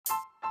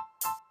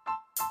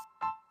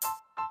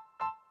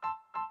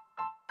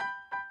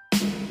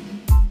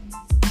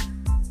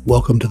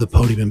Welcome to the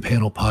Podium and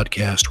Panel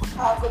podcast.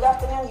 Good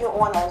afternoon, Your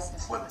Honors.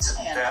 What's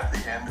at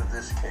the end of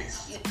this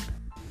case?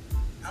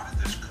 How did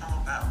this come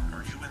about?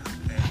 Are you in the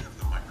pay of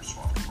the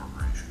Microsoft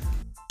Corporation?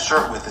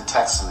 Start with the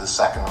text of the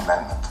Second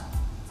Amendment.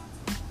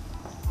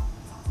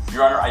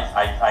 Your Honor,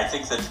 I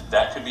think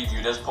that could be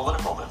viewed as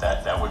political.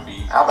 That would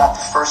be. How about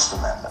the First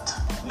Amendment?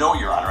 No,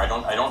 Your Honor,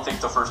 I don't think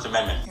the First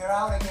Amendment. You're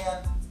out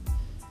again.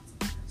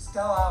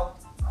 Still out.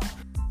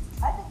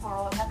 I think we're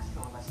all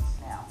textualists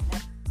now.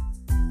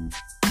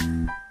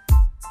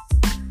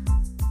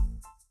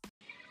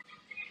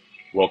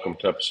 Welcome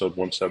to episode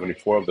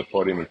 174 of the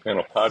Podium and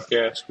Panel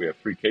podcast. We have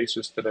three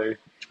cases today.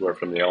 Two are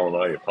from the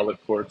Illinois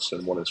Appellate Courts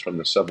and one is from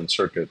the Seventh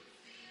Circuit.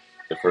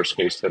 The first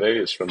case today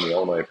is from the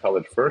Illinois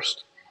Appellate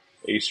First,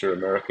 Acer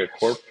America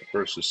Corp.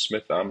 versus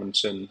Smith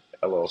Amundsen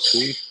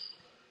LLC.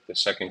 The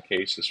second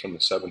case is from the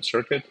Seventh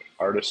Circuit,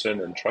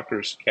 Artisan and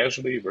Truckers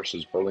Casualty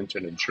versus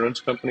Burlington Insurance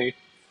Company.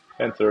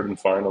 And third and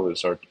final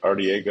is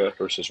Artiega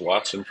versus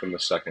Watson from the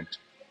second.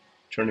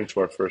 Turning to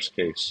our first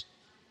case.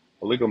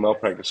 A legal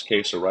malpractice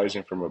case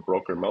arising from a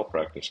broker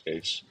malpractice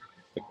case.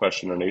 The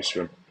question on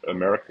Acer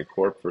America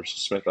Corp.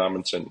 versus Smith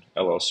Amundsen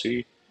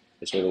LLC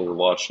is whether the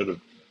law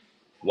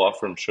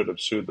firm should have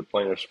sued the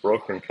plaintiff's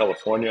broker in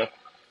California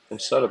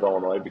instead of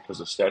Illinois because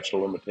the statute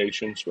of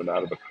limitations would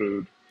not have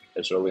accrued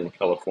as early in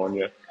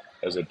California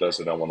as it does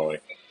in Illinois.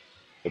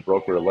 The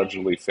broker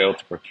allegedly failed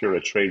to procure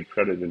a trade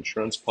credit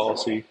insurance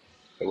policy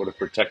that would have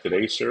protected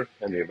Acer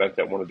in the event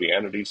that one of the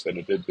entities that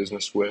it did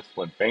business with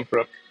went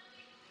bankrupt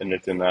and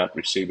it did not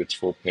receive its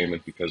full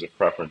payment because of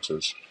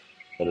preferences.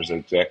 That is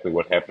exactly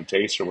what happened to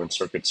Acer when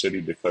Circuit City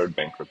declared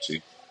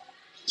bankruptcy.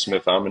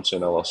 Smith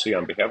Amundsen LLC,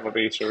 on behalf of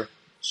Acer,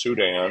 sued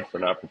Aon for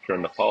not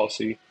procuring the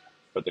policy,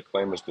 but the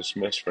claim was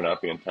dismissed for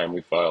not being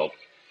timely filed.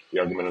 The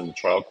argument in the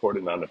trial court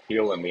and on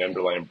appeal in the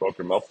underlying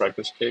broker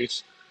malpractice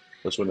case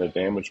was when the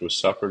damage was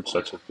suffered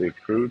such that they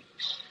accrued.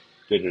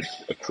 Did it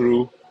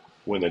accrue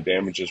when the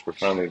damages were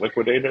finally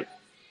liquidated,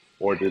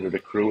 or did it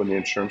accrue when the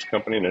insurance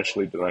company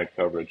initially denied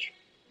coverage?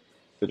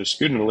 The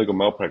dispute in the legal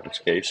malpractice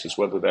case is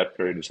whether that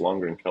period is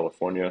longer in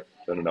California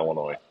than in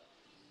Illinois.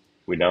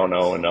 We now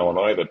know in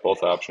Illinois that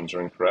both options are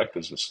incorrect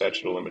as the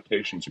statute of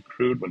limitations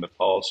accrued when the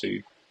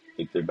policy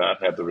that did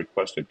not have the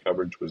requested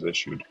coverage was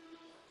issued.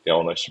 The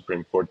Illinois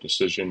Supreme Court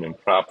decision in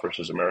Kropp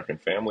versus American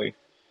Family,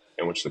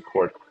 in which the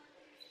court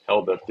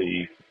held that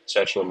the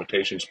statute of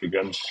limitations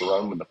begins to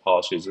run when the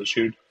policy is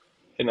issued,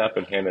 had not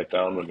been handed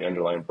down when the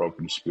underlying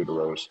broker dispute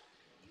arose.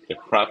 The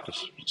Kropp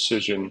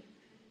decision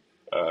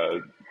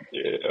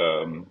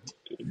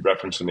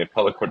referenced in the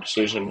appellate court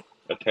decision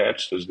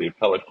attached is the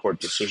appellate court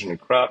decision in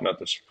Kropp, not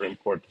the Supreme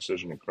Court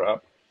decision in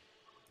Kropp.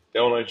 The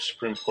Illinois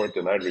Supreme Court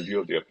denied review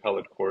of the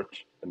appellate court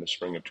in the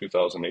spring of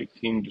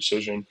 2018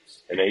 decision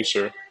in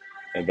Acer,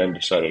 and then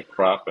decided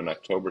Kropp in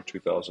October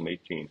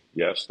 2018.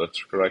 Yes,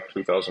 that's correct,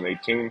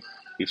 2018.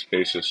 These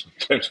cases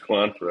sometimes go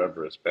on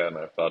forever, as Pat and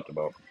I have talked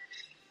about.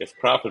 If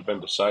Kropp had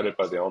been decided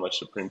by the Illinois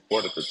Supreme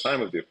Court at the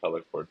time of the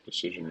appellate court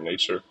decision in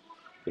Acer,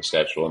 the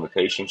statute of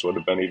limitations would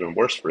have been even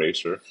worse for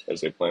Acer,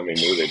 as they plainly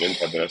knew they didn't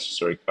have the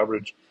necessary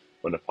coverage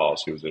when the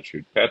policy was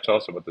issued. Pat, tell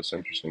us about this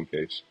interesting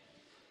case.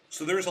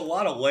 So there's a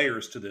lot of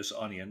layers to this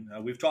onion.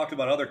 We've talked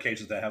about other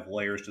cases that have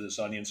layers to this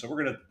onion, so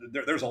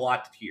there's a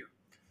lot here.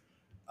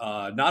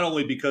 Not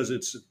only because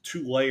it's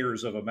two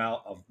layers of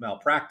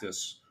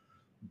malpractice,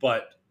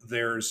 but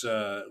there's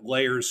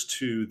layers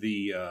to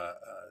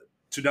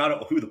to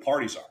not who the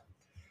parties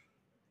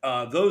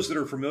are. Those that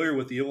are familiar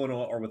with the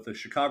Illinois or with the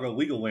Chicago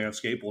legal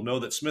landscape will know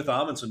that Smith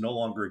Amundsen no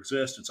longer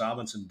exists. It's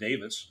Amundsen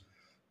Davis,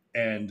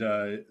 and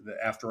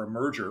after a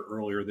merger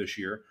earlier this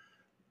year,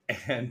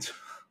 and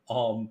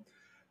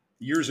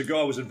years ago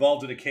I was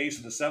involved in a case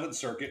in the Seventh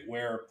Circuit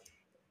where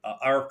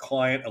our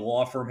client, a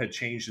law firm, had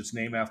changed its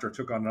name after it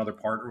took on another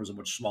partner. It was a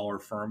much smaller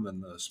firm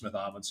than the Smith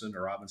Amundsen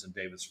or Amundsen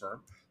Davis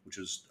firm, which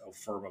is a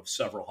firm of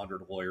several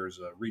hundred lawyers,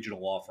 a regional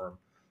law firm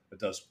that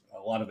does a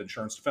lot of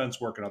insurance defense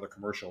work and other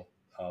commercial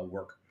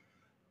work.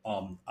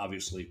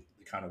 Obviously,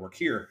 the kind of work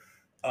here.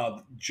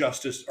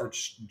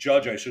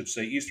 Judge, I should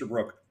say,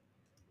 Easterbrook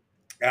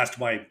asked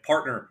my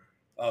partner,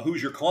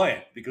 "Who's your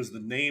client?" Because the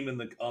name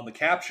on the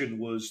caption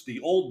was the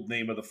old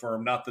name of the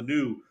firm, not the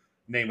new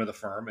name of the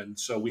firm, and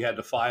so we had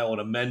to file an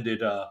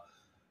amended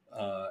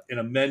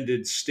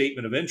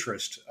statement of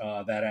interest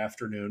that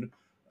afternoon.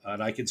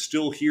 And I can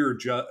still hear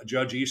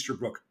Judge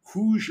Easterbrook,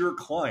 "Who's your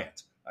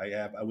client?"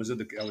 I was at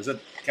the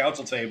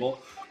counsel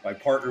table. My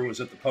partner was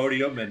at the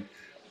podium, and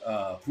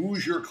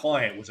 "Who's your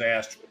client?" was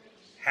asked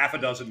half a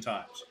dozen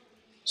times.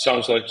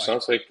 Sounds like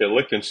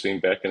Lichtenstein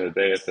back in the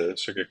day at the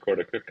Circuit Court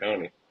of Cook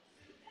County.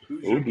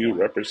 Who do you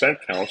represent,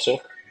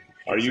 counsel?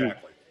 Are you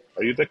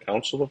the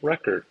counsel of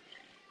record?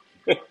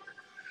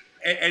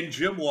 And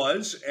Jim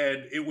was,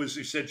 and it was,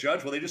 he said,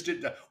 "Judge, well, they just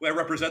didn't, I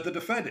represent the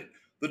defendant.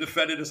 The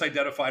defendant is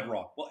identified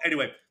wrong." Well,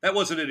 anyway, that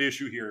wasn't an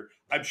issue here.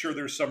 I'm sure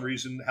there's some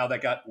reason how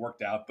that got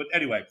worked out. But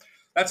anyway,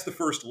 that's the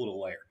first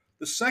little layer.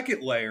 The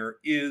second layer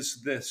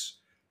is that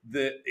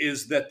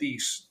the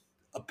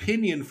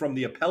opinion from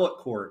the appellate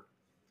court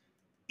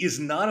is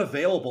not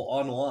available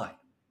online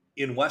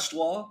in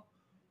Westlaw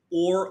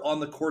or on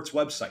the court's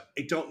website.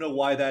 I don't know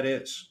why that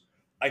is.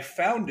 I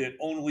found it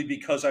only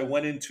because I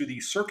went into the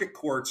circuit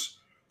court's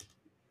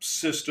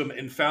system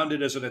and found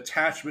it as an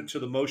attachment to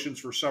the motions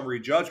for summary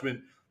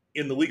judgment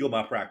in the legal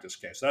malpractice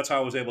case. That's how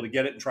I was able to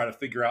get it and try to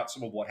figure out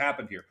some of what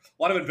happened here.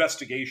 A lot of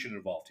investigation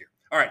involved here.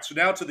 All right, so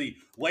now to the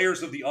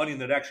layers of the onion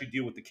that actually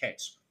deal with the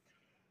case.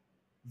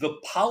 The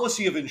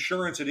policy of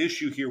insurance at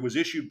issue here was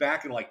issued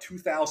back in like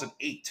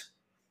 2008.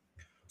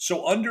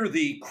 So under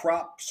the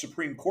Crop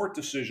Supreme Court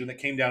decision that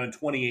came down in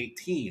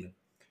 2018,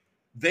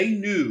 they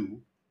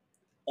knew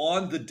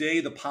on the day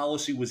the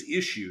policy was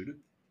issued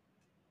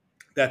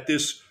that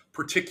this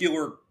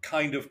particular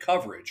kind of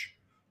coverage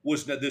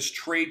was that this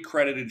trade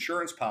credit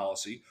insurance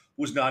policy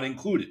was not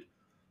included,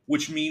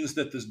 which means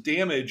that this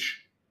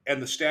damage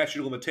and the statute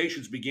of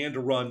limitations began to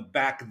run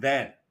back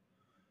then,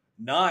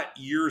 not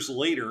years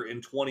later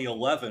in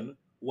 2011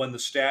 when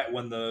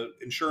the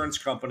insurance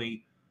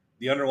company,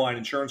 the underlying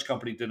insurance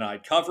company,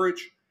 denied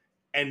coverage,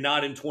 and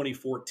not in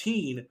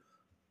 2014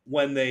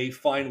 when they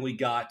finally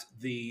got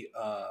they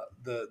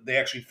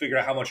actually figured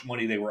out how much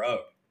money they were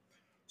owed.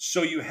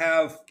 So you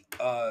have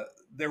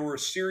there were a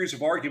series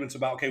of arguments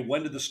about, okay,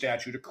 when did the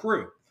statute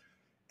accrue?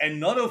 And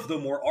none of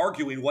them were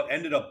arguing what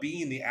ended up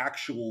being the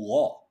actual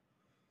law,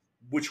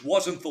 which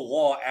wasn't the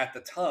law at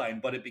the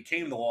time, but it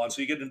became the law. And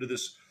so you get into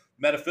this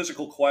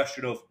metaphysical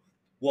question of,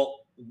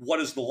 well, what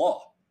is the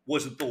law?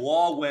 Was it the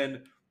law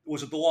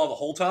the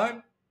whole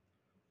time?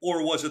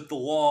 Or was it the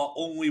law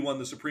only when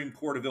the Supreme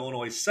Court of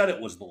Illinois said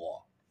it was the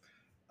law?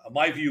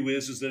 My view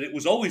is that it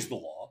was always the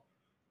law,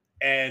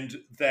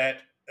 and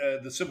that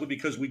simply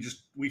because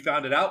we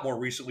found it out more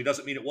recently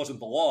doesn't mean it wasn't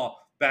the law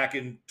back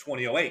in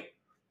 2008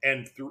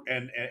 and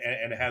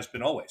it has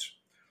been always.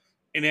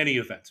 In any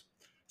event,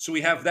 so we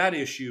have that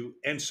issue,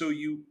 and so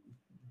you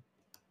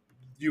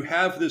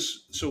have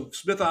this. So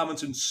Smith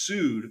Amundsen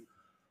sued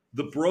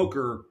the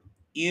broker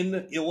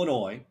in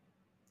Illinois,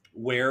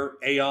 where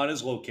Aon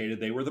is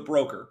located. They were the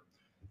broker,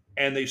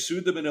 and they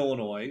sued them in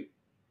Illinois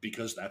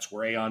because that's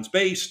where Aon's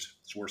based.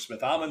 It's where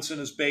Smith Amundsen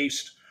is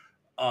based.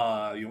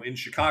 In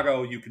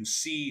Chicago, you can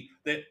see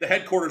the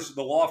headquarters of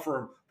the law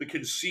firm that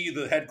can see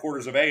the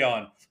headquarters of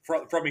Aon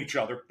from each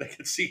other. They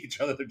can see each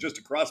other. They're just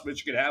across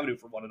Michigan Avenue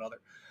from one another.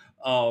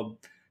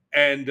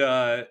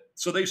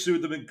 So they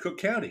sued them in Cook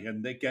County,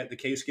 and the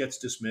case gets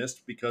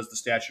dismissed because the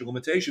statute of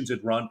limitations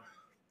had run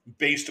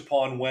based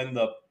upon when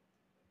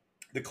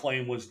the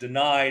claim was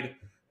denied,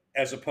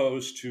 as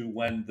opposed to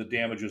when the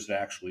damages had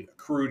actually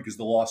accrued, because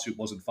the lawsuit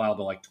wasn't filed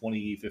in like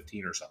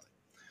 2015 or something.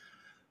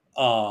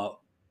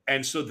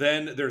 And so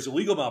then there's a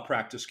legal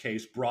malpractice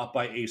case brought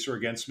by Acer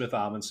against Smith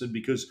Amundsen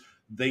because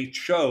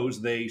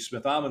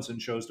Smith Amundsen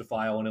chose to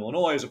file in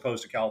Illinois as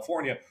opposed to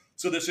California.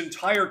 So this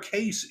entire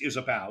case is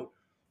about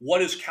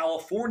what is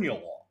California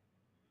law,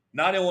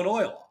 not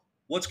Illinois law.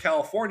 What's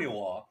California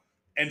law?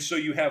 And so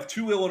you have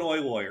two Illinois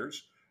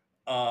lawyers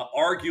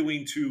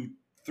arguing to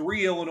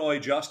three Illinois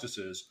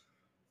justices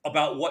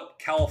about what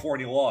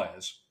California law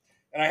is.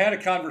 And I had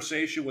a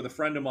conversation with a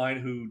friend of mine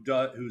who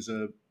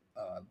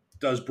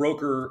does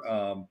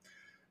broker,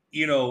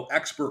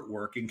 expert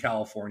work in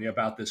California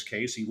about this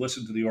case. He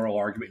listened to the oral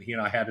argument. He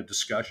and I had a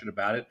discussion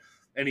about it,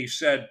 and he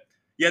said,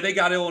 "Yeah, they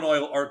got Illinois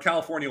or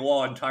California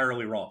law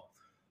entirely wrong."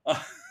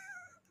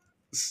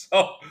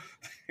 So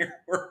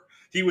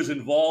he was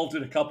involved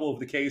in a couple of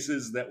the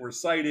cases that were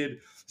cited. He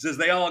says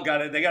they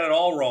got it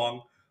all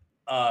wrong.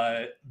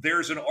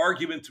 There's an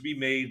argument to be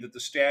made that the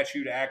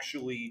statute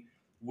actually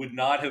would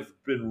not have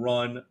been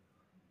run.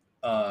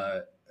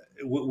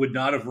 Would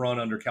not have run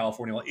under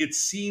California law. It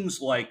seems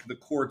like the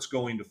court's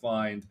going to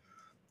find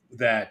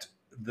that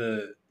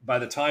by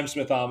the time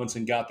Smith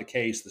Amundsen got the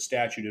case, the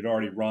statute had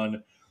already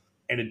run,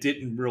 and it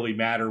didn't really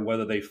matter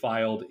whether they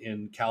filed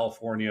in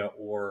California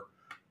or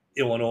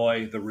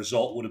Illinois. The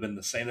result would have been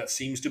the same. That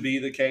seems to be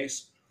the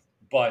case.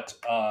 But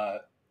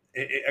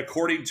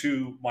according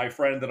to my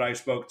friend that I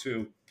spoke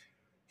to,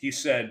 he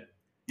said,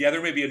 yeah,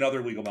 there may be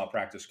another legal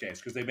malpractice case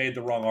because they made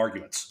the wrong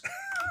arguments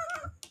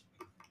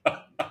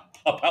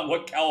about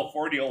what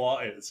California law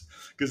is.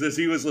 Because as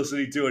he was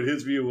listening to it,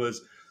 his view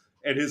was,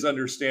 and his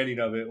understanding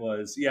of it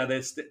was, yeah,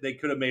 they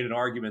could have made an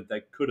argument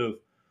that could have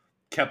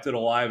kept it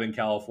alive in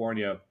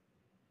California,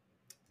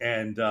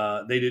 and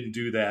they didn't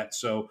do that.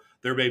 So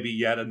there may be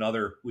yet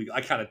another.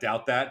 I kind of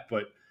doubt that,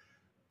 but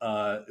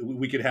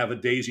we could have a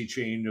daisy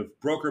chain of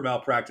broker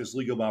malpractice,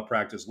 legal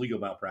malpractice, legal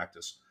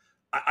malpractice.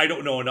 I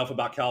don't know enough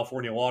about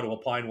California law to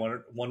opine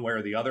one way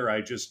or the other.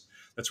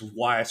 That's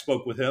why I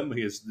spoke with him.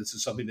 This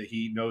is something that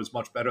he knows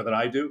much better than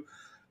I do.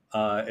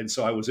 And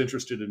so I was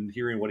interested in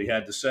hearing what he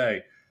had to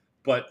say.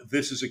 But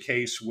this is a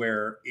case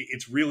where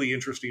it's really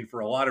interesting for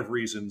a lot of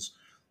reasons.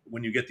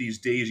 When you get these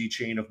daisy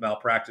chain of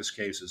malpractice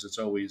cases, it's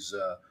always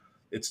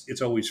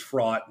it's always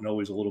fraught and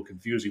always a little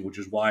confusing, which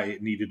is why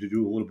it needed to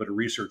do a little bit of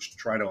research to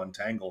try to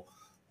untangle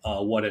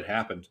what had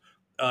happened.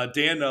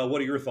 Dan, what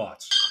are your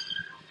thoughts?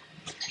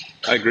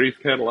 I agree.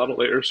 You've had a lot of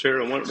layers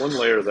here. And one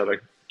layer that I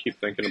keep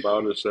thinking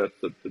about is that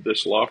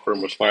this law firm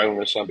was filing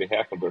this on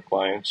behalf of their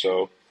client.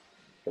 So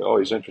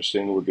always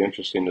interesting. It would be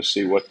interesting to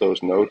see what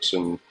those notes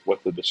and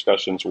what the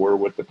discussions were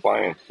with the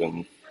client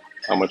and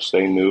how much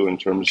they knew in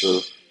terms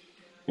of,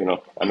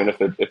 I mean,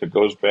 if it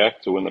goes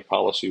back to when the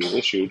policy was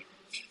issued,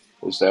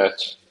 is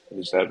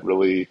that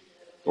really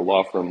the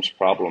law firm's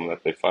problem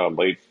that they filed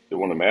late? It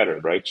wouldn't have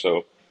mattered, right?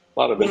 So a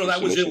lot of well, no,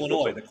 that was issues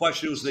Illinois. The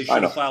question was they I should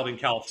know. have filed in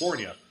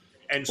California.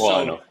 And Well, I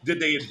so, know. did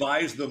they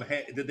advise them?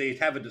 Did they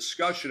have a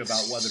discussion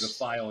about whether to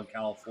file in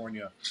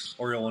California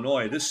or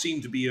Illinois? This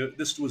seemed to be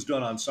this was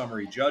done on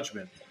summary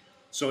judgment.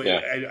 So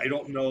Yeah. I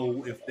don't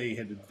know if they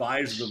had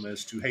advised them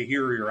as to, hey,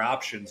 here are your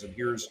options, and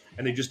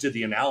they just did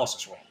the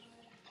analysis wrong.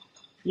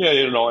 Yeah,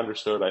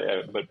 understood.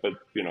 But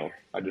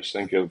I just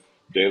think of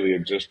daily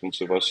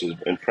existence of us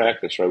in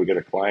practice, right? We get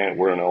a client,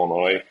 we're in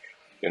Illinois,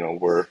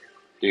 we're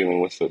dealing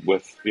with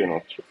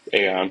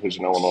Aon, who's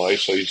in Illinois.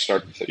 So you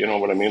start,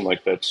 what I mean?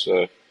 Like that's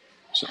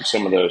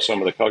some of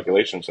the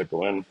calculations that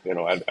go in.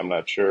 I'm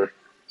not sure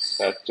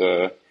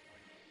that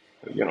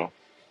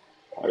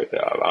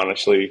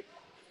honestly,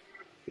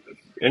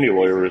 any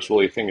lawyer is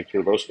really thinking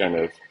through those kind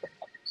of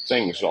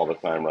things all the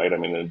time, right? I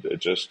mean, it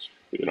just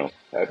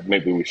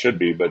maybe we should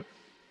be, but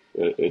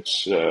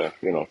it's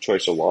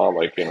choice of law.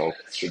 Like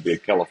should it be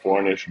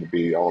California? Should it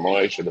be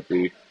Illinois? Should it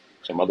be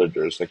some other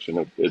jurisdiction?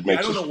 It makes.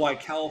 I don't know why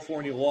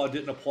California law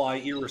didn't apply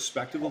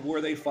irrespective of where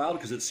they filed,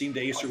 because it seemed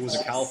Acer was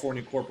a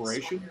California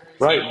corporation.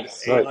 Right. And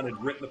Right. Aon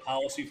had written the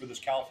policy for this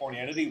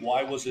California entity.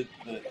 Why was it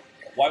that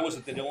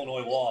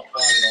Illinois law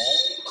applied at all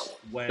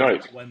when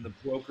the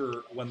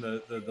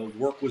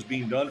work was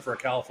being done for a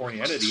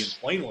California entity? And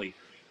plainly,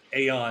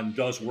 Aon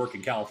does work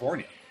in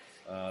California.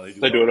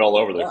 They do it all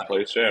over the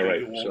place. Yeah,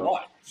 right.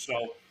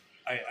 So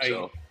I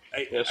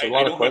there's a don't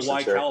lot know of questions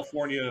why there.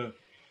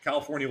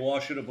 California law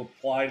should have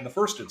applied in the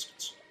first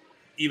instance,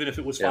 even if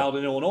it was filed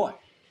in Illinois.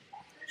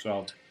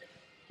 So,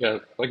 yeah,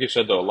 like you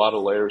said, though, a lot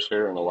of layers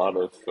here, and a lot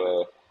of.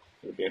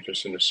 It'd be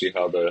interesting to see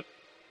how the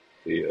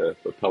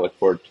appellate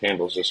court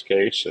handles this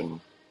case and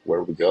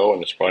where we go.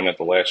 And it's probably not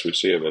the last we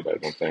see of it, I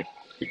don't think,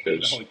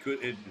 because it could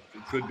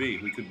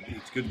be.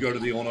 It could go to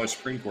the Illinois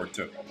Supreme Court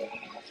too.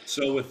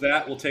 So with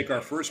that, we'll take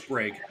our first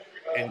break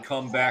and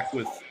come back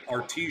with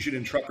Artesian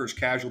and Truckers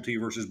Casualty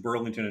versus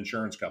Burlington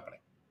Insurance Company.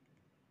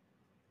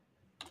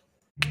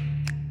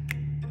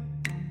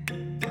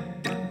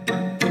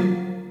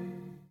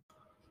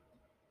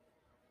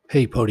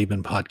 Hey, Podium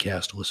and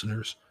Podcast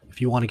listeners. If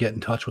you want to get in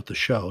touch with the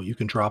show, you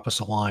can drop us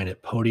a line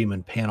at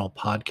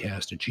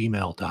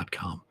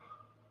podiumandpanelpodcast@gmail.com.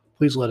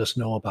 Please let us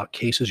know about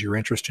cases you're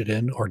interested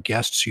in or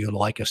guests you'd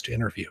like us to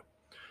interview.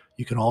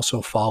 You can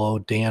also follow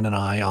Dan and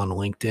I on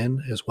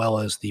LinkedIn, as well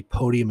as the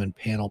Podium and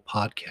Panel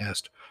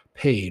Podcast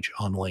page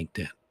on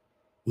LinkedIn.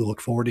 We look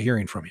forward to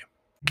hearing from you.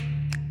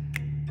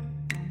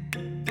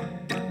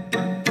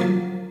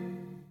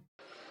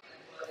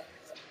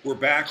 We're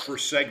back for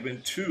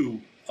segment 2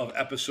 of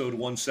episode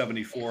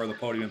 174 of the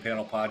Podium and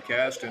Panel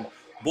Podcast, and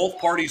both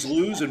parties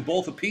lose and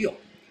both appeal.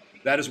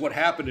 That is what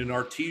happened in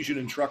Artesian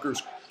and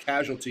Truckers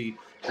Casualty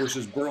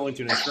versus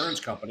Burlington Insurance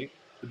Company.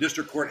 The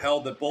district court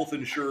held that both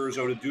insurers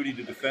owed a duty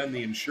to defend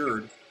the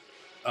insured,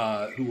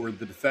 who were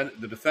the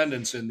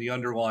defendants in the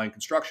underlying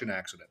construction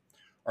accident.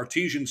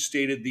 Artesian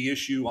stated the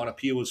issue on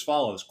appeal as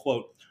follows,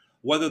 quote,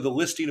 whether the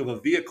listing of a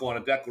vehicle on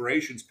a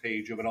declarations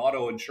page of an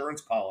auto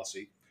insurance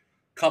policy,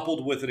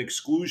 coupled with an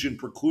exclusion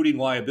precluding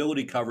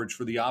liability coverage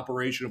for the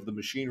operation of the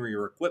machinery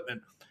or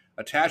equipment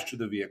attached to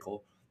the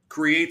vehicle,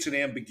 creates an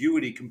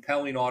ambiguity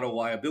compelling auto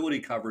liability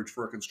coverage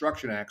for a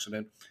construction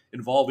accident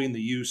involving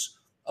the use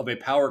of a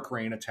power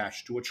crane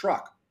attached to a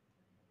truck.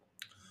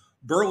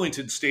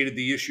 Burlington stated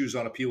the issues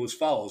on appeal as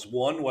follows.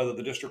 1, whether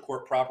the district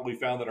court properly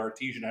found that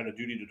Artesian had a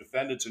duty to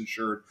defend its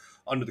insured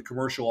under the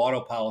commercial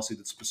auto policy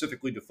that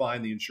specifically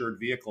defined the insured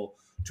vehicle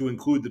to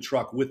include the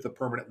truck with the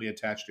permanently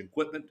attached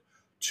equipment.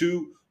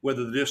 2,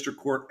 whether the district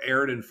court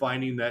erred in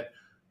finding that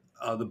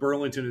the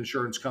Burlington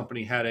Insurance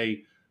Company had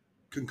a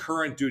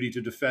concurrent duty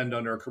to defend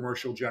under a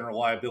commercial general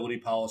liability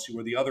policy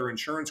where the other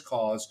insurance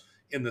cause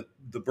in the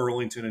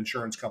Burlington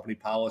Insurance Company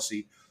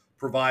policy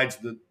provides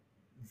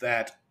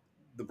that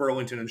the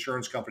Burlington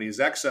Insurance Company has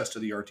access to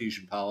the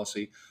Artesian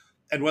policy,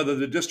 and whether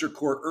the district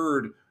court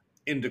erred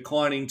in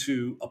declining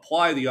to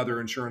apply the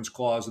other insurance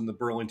clause in the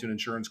Burlington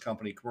Insurance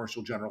Company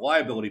commercial general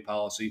liability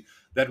policy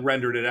that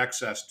rendered it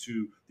access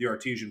to the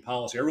Artesian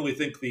policy. I really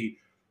think the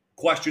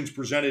questions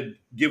presented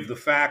give the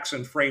facts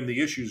and frame the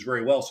issues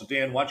very well. So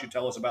Dan, why don't you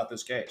tell us about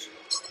this case?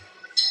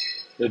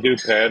 They do,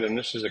 Pat, and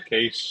this is a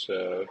case,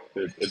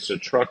 it's a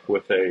truck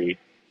with a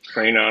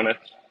crane on it,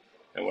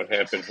 and what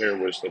happened here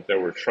was that there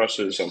were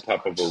trusses on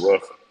top of a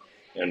roof,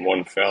 and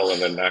one fell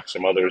and then knocked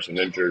some others and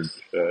injured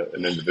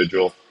an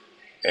individual.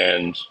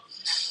 And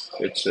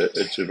it's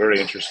a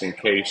very interesting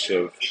case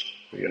of,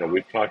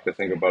 we've talked, I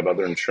think, about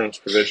other insurance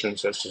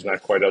provisions. This is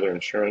not quite other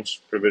insurance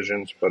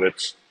provisions, but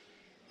it's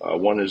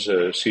one is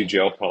a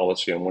CGL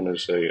policy and one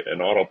is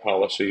an auto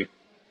policy,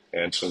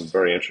 and some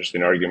very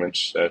interesting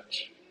arguments that,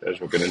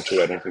 as we'll get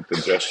into, I don't think the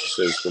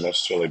justices were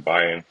necessarily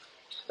buying,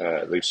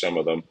 at least some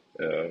of them,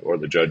 or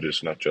the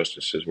judges, not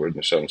justices. We're in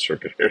the Seventh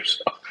Circuit here,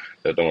 so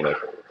I don't want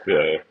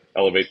to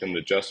elevate them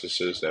to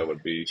justices, that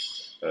would be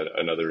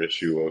another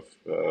issue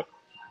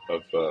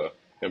of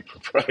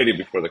impropriety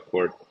before the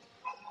court.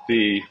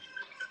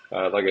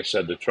 Like I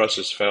said, the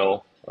trusses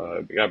fell.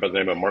 A guy by the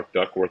name of Mark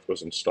Duckworth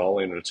was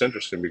installing, and it's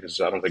interesting because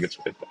I don't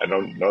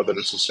know that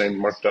it's the same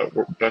Mark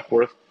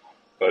Duckworth,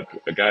 but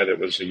a guy that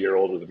was a year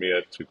older than me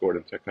at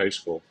Gordon Tech High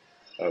School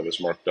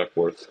was Mark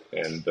Duckworth,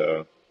 and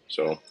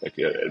so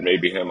it may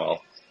be him.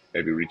 I'll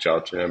maybe reach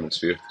out to him and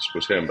see if this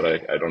was him,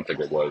 but I don't think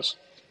it was.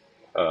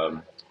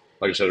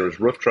 Like I said, there was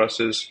roof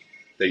trusses.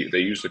 They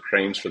used the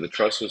cranes for the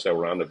trusses that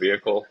were on the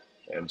vehicle,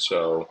 and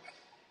so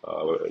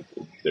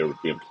they were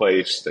being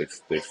placed.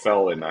 They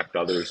fell. They knocked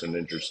others and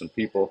injured some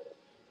people.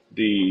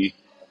 The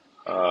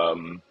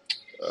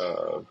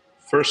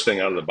first thing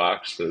out of the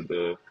box,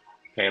 the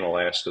panel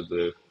asked of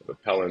the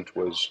appellant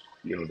was,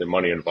 the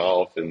money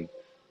involved and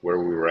where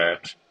we were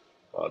at.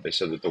 They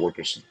said that the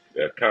workers'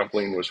 comp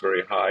lien was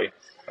very high,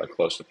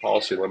 close to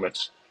policy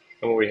limits.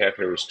 And what we have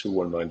here is two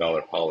 $1 million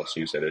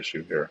policies at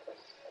issue here.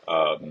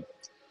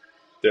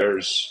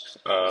 There's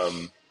a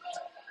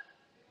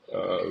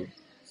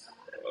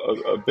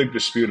big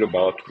dispute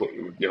about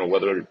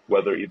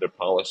whether either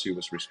policy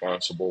was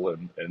responsible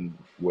and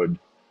would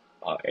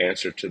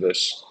answer to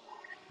this.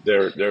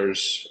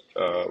 There's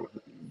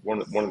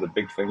one of the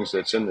big things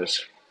that's in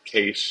this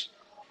case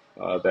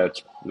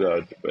that's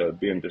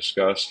being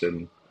discussed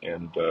and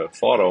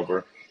fought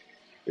over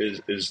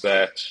is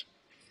that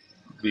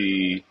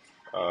the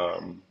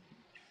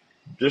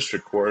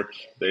district court,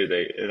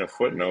 they in a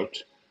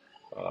footnote,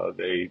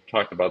 they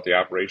talked about the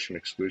operation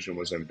exclusion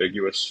was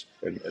ambiguous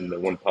in the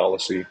one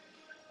policy,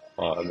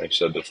 and they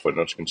said that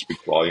footnotes can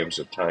speak volumes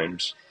at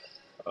times.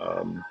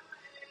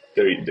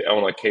 The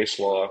Illinois case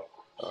law,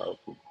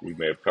 we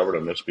may have covered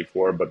on this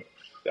before, but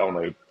the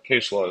Illinois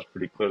case law is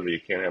pretty clear that you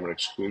can't have an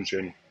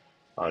exclusion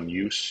on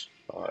use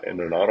in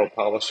an auto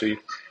policy.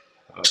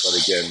 But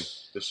again,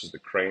 this is the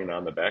crane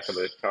on the back of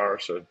the car,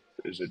 so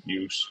is it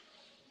use?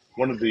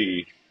 One of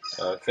the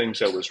things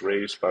that was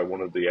raised by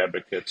one of the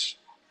advocates,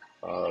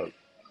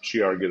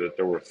 she argued that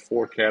there were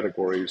 4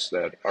 categories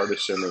that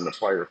Artisan in the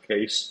prior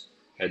case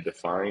had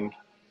defined,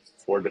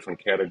 4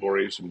 different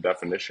categories and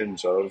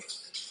definitions of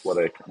what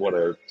a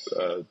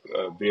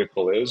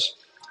vehicle is.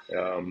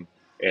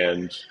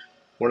 And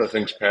one of the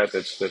things, Pat,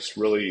 that's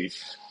really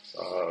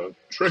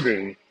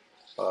triggering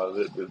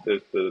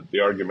the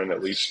argument,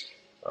 at least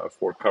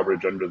for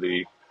coverage under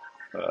the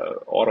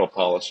auto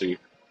policy,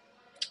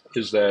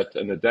 is that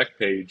in the deck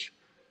page,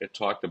 it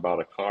talked about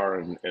a car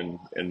and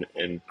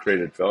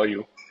created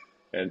value.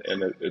 And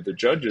the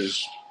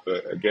judges,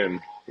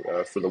 again,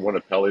 for the one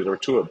appellee, there were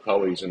 2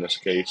 appellees in this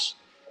case.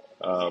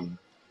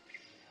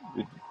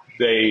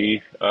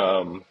 They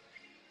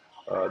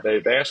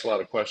asked a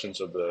lot of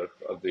questions of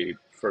the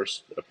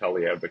first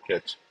appellee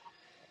advocate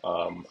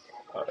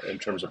in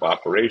terms of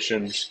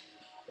operations.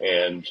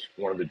 And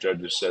one of the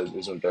judges says,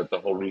 isn't that the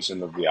whole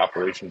reason of the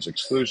operations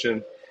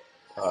exclusion?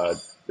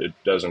 It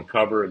doesn't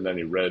cover, and then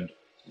he read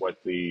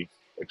what the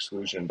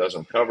exclusion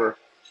doesn't cover,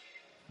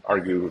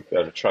 argue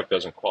that a truck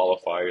doesn't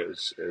qualify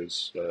as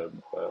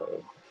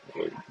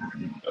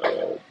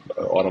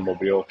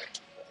automobile.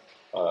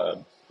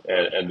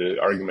 And the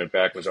argument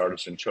back was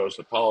Artisan chose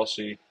the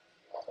policy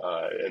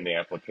in the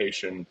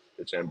application.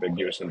 It's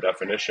ambiguous in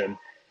definition.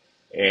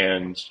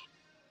 And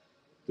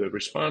the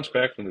response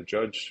back from the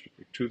judge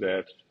to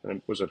that,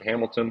 and was it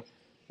Hamilton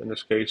in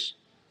this case?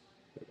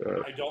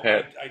 I don't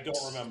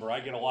remember.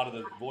 I get a lot of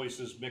the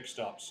voices mixed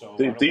up. So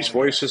these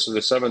voices of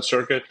the Seventh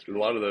Circuit, a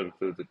lot of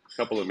the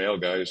couple of male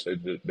guys,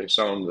 they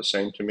sound the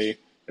same to me.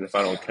 And if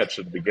I don't catch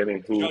at the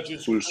beginning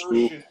Judges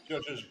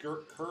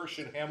Kirsch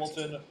and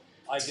Hamilton,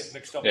 I get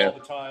mixed up all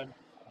the time.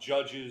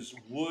 Judges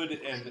Wood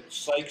and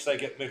Sykes, I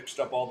get mixed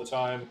up all the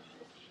time.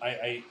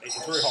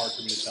 It's very hard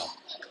for me to tell.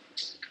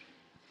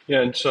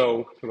 Yeah, and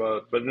so,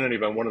 but in any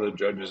event, one of the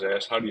judges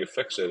asked, how do you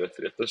fix it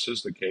if this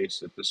is the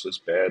case, if this is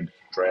bad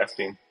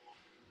drafting?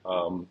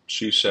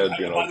 She said,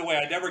 By the way,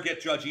 I never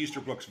get Judge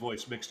Easterbrook's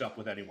voice mixed up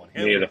with anyone.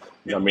 Him you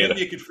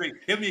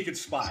can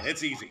spot.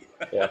 It's easy.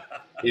 Yeah,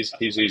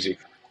 he's easy.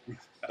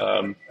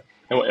 And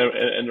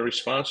the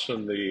response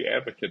from the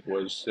advocate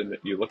was,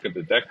 you look at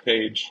the deck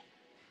page,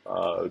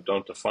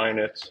 don't define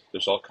it.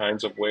 There's all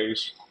kinds of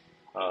ways.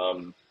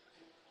 And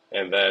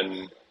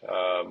then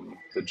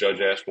the judge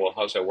asked, well,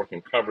 how's that work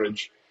in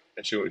coverage?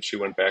 And she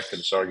went back to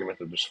this argument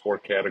that there's 4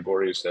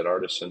 categories that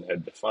Artisan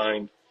had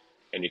defined,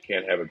 and you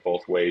can't have it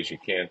both ways. You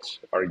can't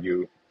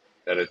argue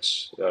that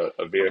it's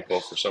a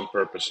vehicle for some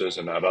purposes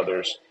and not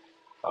others.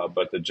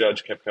 But the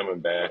judge kept coming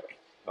back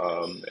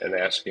and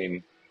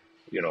asking,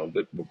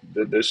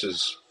 this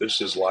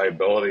is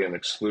liability and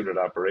excluded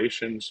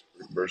operations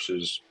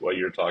versus what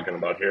you're talking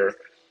about here.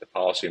 The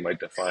policy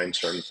might define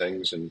certain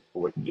things, and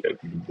what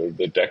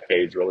the deck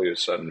page really is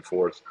setting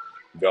forth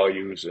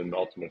values and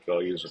ultimate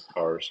values of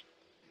cars.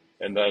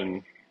 And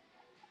then,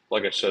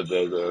 like I said,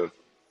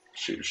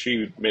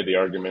 she made the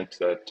argument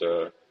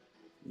that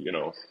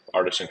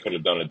Artisan could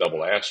have done a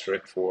double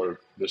asterisk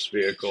for this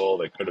vehicle.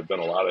 They could have done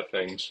a lot of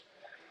things.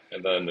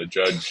 And then the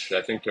judge,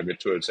 I think, took it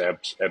to its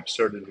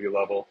absurdity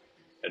level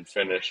and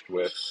finished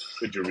with,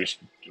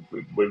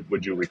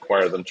 would you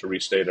require them to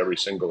restate every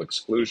single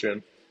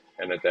exclusion?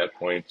 And at that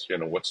point,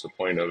 what's the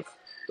point of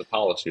the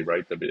policy,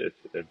 right?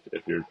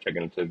 If you're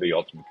taking it to the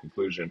ultimate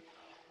conclusion.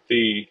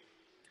 The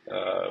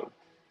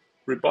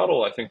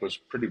rebuttal, I think, was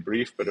pretty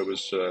brief, but it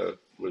was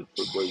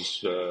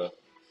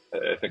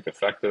I think,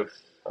 effective.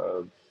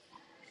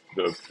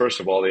 First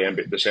of all,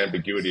 this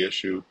ambiguity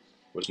issue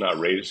was not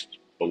raised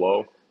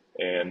below,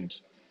 and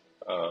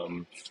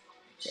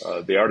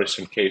the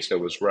Artisan case that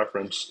was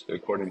referenced,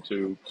 according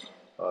to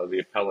the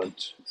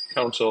appellant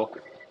counsel,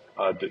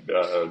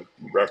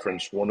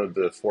 referenced one of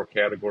the 4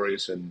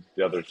 categories, and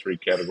the other 3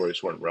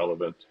 categories weren't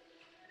relevant.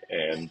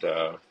 And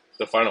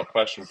the final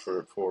question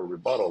for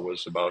rebuttal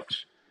was about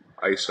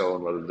ISO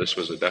and whether this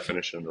was a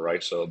definition under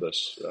ISO,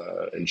 this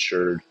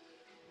insured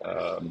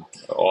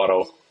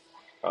auto.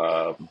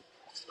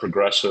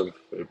 Progressive,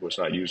 it was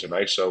not used in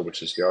ISO,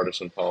 which is the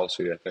Artisan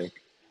policy, I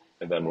think.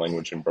 And then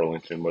language in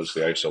Burlington was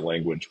the ISO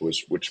language,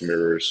 which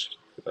mirrors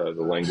the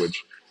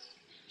language.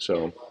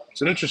 So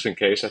it's an interesting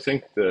case. I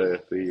think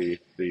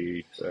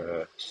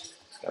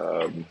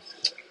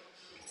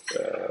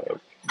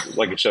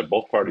like you said,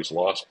 both parties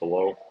lost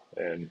below,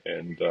 and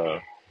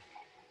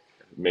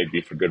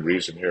maybe for good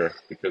reason here,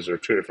 because there are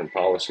 2 different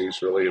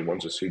policies really, and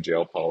one's a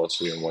CGL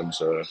policy and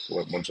one's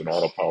an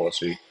auto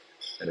policy.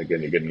 And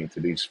again, you're getting into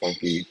these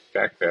funky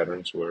fact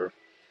patterns where,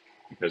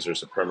 because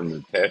there's a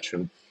permanent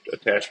attachment,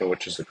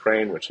 which is the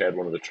crane, which had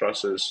one of the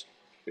trusses,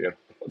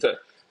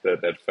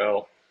 that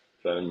fell,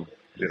 then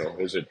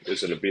is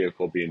it a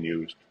vehicle being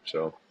used?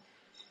 So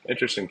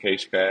interesting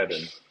case, Pat,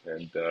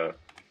 and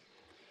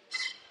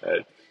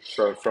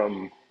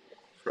from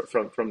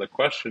the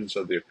questions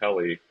of the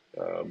appellee,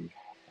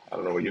 I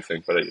don't know what you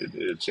think, but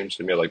it seems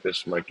to me like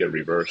this might get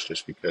reversed,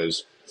 just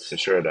because they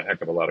sure had a heck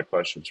of a lot of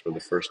questions for the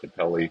first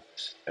appellee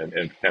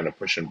and kind of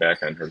pushing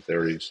back on her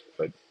theories.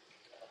 But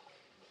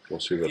we'll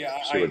see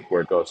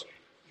where it goes.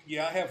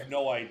 Yeah, I have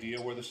no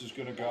idea where this is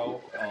going to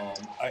go.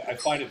 I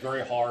find it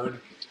very hard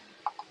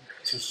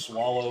to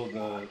swallow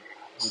the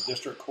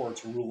district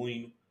court's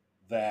ruling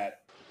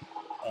that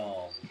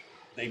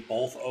they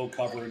both owe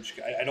coverage.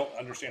 I don't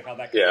understand how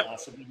that could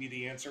possibly be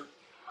the answer.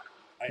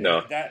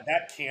 No.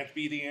 That can't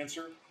be the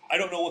answer. I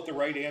don't know what the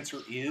right answer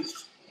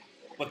is,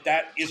 but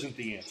that isn't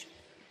the answer.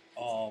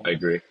 I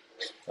agree.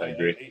 I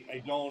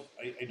don't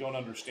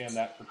understand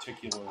that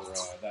particular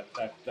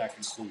that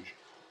conclusion.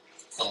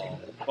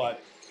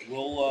 But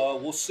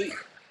we'll see.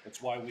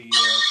 That's why we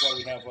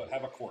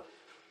have a court.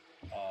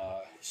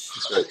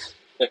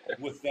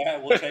 With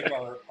that, we'll take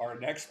our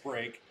next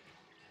break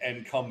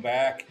and come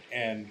back,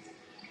 and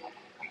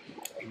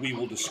we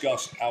will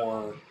discuss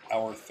our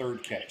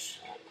third case.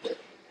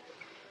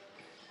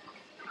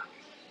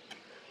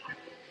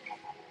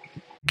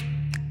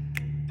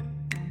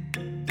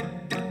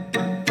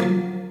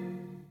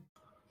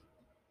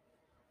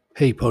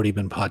 Hey, Podium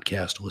and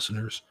Podcast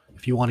listeners.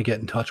 If you want to get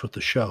in touch with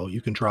the show,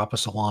 you can drop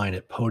us a line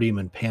at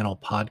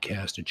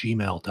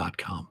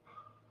podiumandpanelpodcast@gmail.com.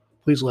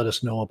 Please let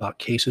us know about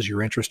cases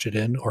you're interested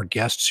in or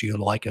guests you'd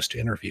like us to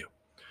interview.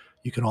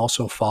 You can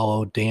also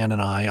follow Dan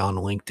and I on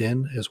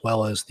LinkedIn, as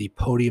well as the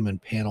Podium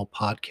and Panel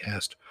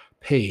Podcast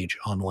page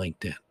on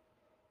LinkedIn.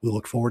 We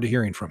look forward to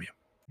hearing from you.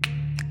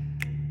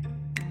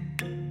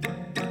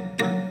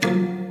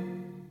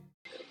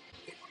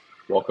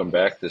 Welcome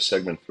back to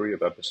segment 3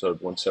 of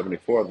episode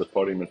 174 of the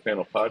Podium and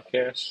Panel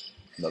Podcast,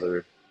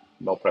 another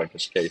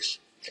malpractice case.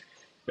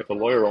 If a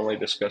lawyer only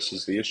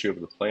discusses the issue of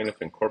the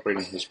plaintiff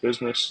incorporating his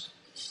business,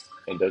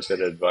 and does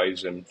that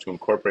advise him to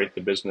incorporate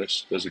the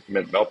business, does he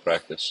commit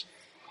malpractice?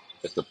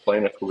 If the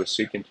plaintiff, who was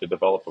seeking to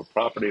develop a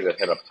property that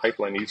had a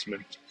pipeline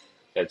easement,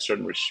 had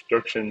certain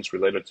restrictions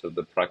related to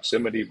the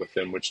proximity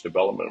within which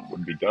development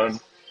would be done,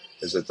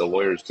 is it the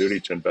lawyer's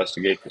duty to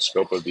investigate the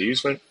scope of the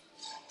easement?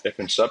 If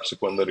in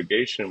subsequent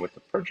litigation with the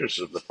purchase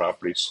of the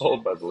property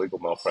sold by the legal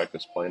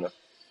malpractice plaintiff,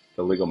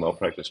 the legal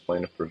malpractice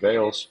plaintiff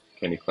prevails,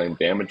 can he claim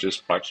damages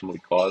proximately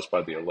caused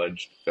by the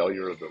alleged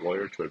failure of the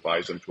lawyer to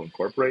advise him to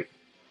incorporate?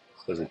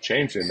 Does it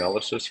change the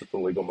analysis if the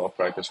legal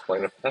malpractice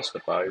plaintiff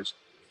testifies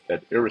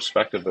that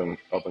irrespective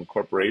of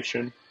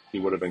incorporation, he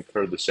would have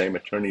incurred the same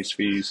attorney's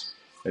fees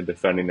in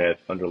defending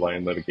that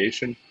underlying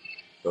litigation?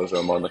 Those are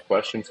among the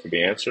questions to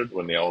be answered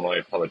when the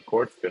Illinois Appellate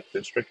Court, 5th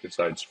District,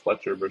 decides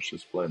Fletcher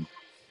versus Flynn.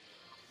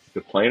 The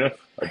plaintiff,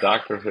 a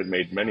doctor who had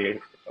made many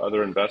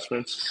other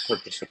investments,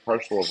 purchased a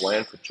parcel of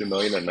land for $2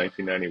 million in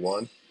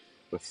 1991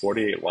 with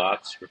 48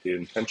 lots with the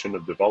intention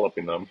of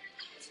developing them.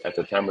 At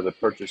the time of the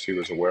purchase, he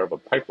was aware of a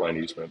pipeline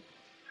easement.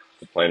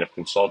 The plaintiff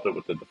consulted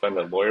with the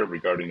defendant lawyer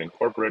regarding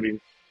incorporating,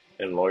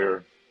 and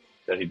lawyer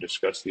that he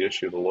discussed the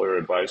issue. The lawyer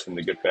advised him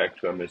to get back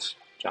to him as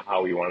to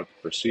how he wanted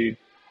to proceed.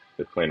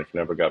 The plaintiff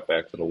never got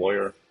back to the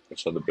lawyer, and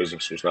so the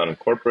business was not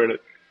incorporated.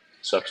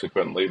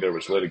 Subsequently, there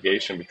was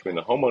litigation between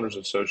the Homeowners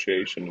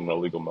Association and the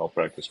legal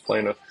malpractice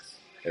plaintiff,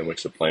 in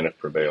which the plaintiff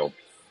prevailed.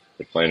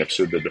 The plaintiff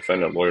sued the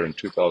defendant lawyer in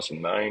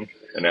 2009,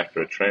 and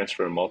after a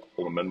transfer and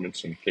multiple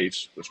amendments in the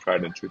case was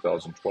tried in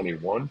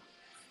 2021,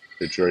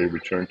 the jury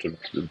returned to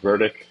the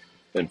verdict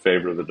in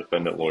favor of the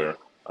defendant lawyer.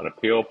 On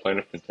appeal,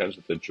 plaintiff contends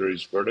that the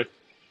jury's verdict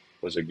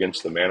was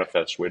against the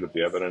manifest weight of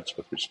the evidence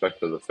with respect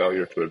to the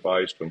failure to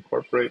advise to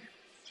incorporate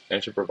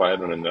and to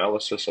provide an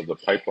analysis of the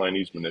pipeline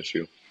easement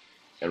issue.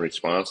 In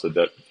response, the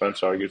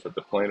defense argues that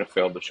the plaintiff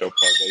failed to show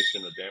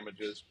causation of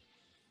damages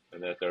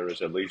and that there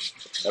is at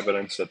least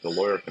evidence that the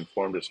lawyer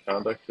conformed his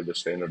conduct to the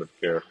standard of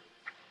care.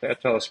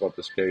 Pat, tell us about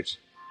this case.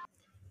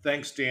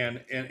 Thanks,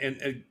 Dan.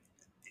 And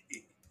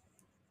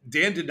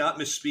Dan did not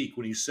misspeak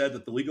when he said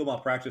that the legal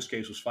malpractice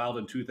case was filed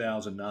in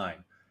 2009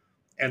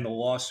 and the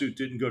lawsuit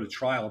didn't go to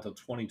trial until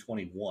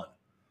 2021.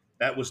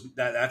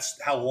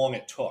 That's how long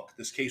it took.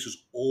 This case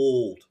is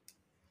old.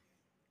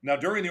 Now,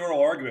 during the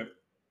oral argument,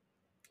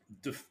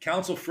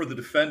 counsel for the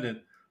defendant,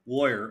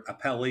 lawyer,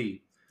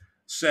 appellee,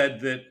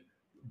 said that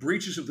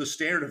breaches of the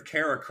standard of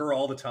care occur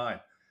all the time.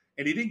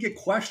 And he didn't get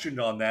questioned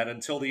on that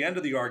until the end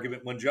of the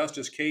argument when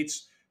Justice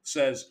Cates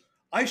says,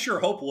 I sure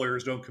hope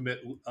lawyers don't commit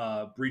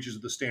breaches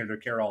of the standard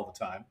of care all the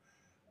time.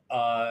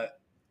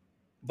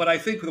 But I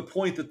think the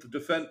point that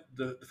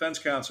the defense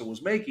counsel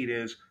was making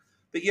is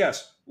that,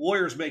 yes,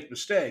 lawyers make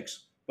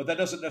mistakes, but that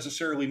doesn't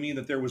necessarily mean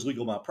that there was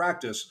legal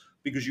malpractice,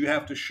 because you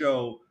have to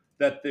show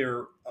that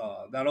there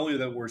not only that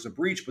there was a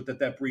breach, but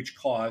that breach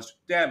caused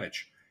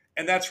damage.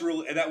 And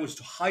that was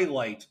to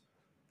highlight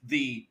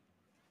the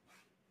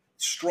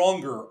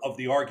stronger of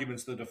the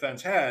arguments the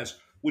defense has,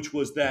 which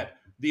was that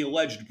the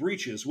alleged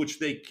breaches, which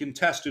they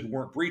contested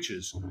weren't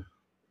breaches,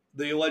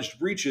 the alleged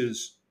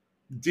breaches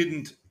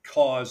didn't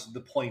cause the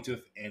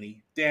plaintiff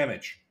any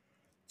damage.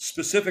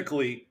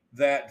 Specifically,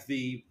 that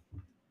the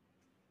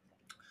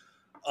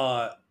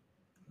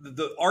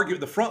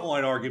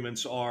frontline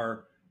arguments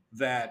are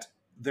that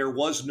there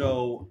was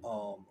no,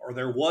 or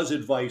there was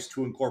advice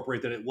to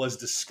incorporate, that it was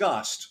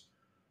discussed,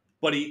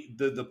 but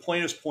the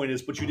plaintiff's point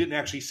is, but you didn't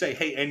actually say,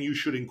 hey, and you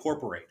should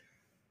incorporate.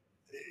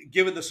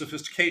 Given the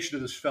sophistication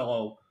of this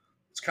fellow,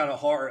 it's kind of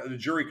hard. The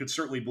jury could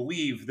certainly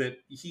believe that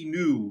he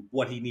knew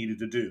what he needed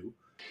to do,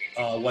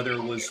 whether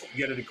it was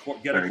get a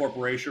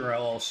corporation or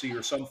LLC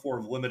or some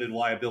form of limited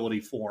liability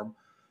form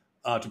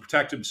to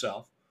protect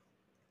himself,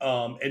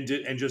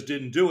 and just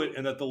didn't do it,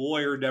 and that the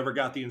lawyer never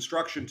got the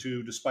instruction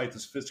to, despite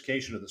the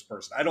sophistication of this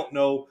person. I don't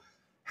know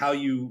how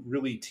you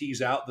really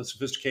tease out the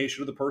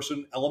sophistication of the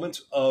person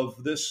element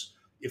of this.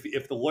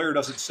 If the lawyer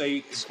doesn't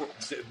say,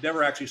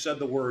 never actually said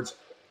the words,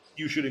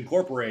 you should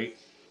incorporate,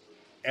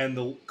 and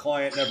the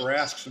client never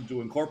asks him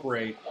to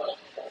incorporate,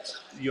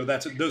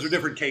 those are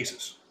different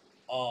cases.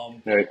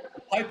 Right.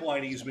 The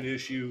pipeline easement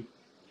issue,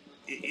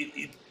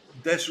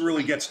 this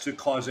really gets to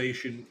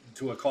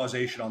a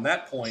causation on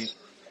that point,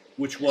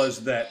 which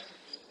was that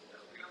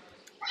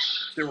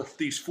there were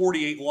these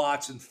 48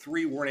 lots and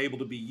 3 weren't able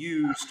to be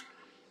used,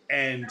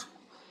 and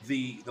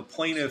the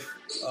plaintiff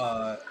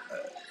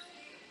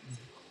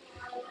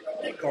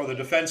or the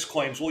defense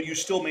claims, well, you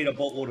still made a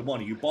boatload of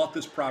money. You bought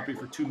this property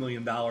for $2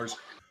 million.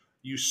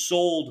 You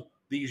sold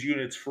these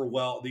units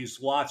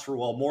these lots for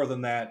more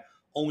than that.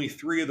 Only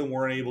 3 of them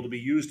weren't able to be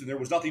used, and there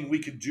was nothing we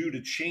could do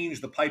to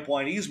change the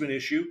pipeline easement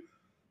issue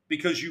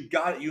because you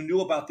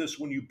knew about this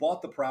when you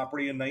bought the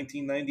property in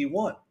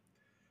 1991.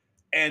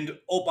 And,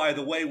 oh, by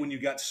the way, when you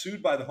got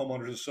sued by the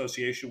Homeowners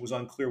Association, it was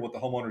unclear what the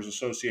Homeowners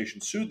Association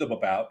sued them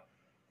about.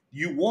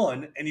 You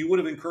won, and you would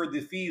have incurred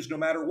the fees no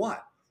matter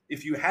what.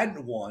 If you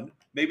hadn't won,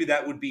 maybe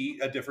that would be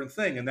a different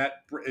thing. And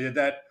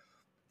that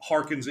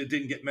harkens, it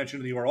didn't get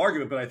mentioned in the oral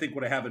argument, but I think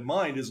what I have in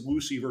mind is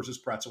Lucy versus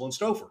Pretzel and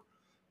Stouffer.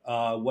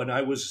 When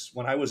I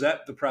was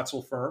at the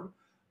Pretzel firm,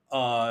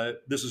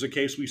 this is a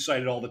case we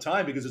cited all the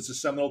time because it's a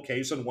seminal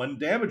case on when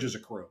damages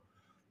accrue.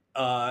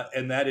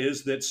 And that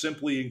is that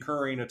simply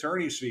incurring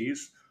attorney's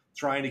fees,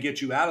 trying to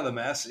get you out of the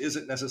mess,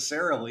 isn't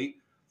necessarily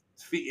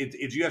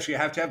you actually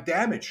have to have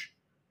damage.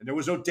 And there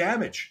was no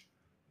damage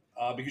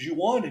because you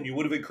won, and you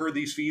would have incurred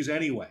these fees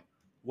anyway,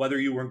 whether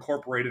you were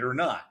incorporated or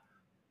not.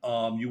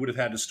 You would have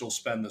had to still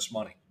spend this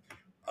money.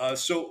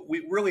 So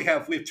we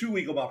have 2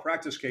 legal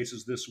malpractice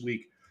cases this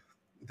week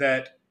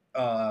that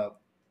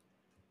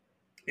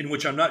in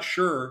which I'm not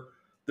sure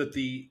that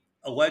the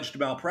alleged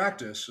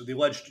malpractice or the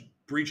alleged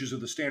breaches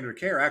of the standard of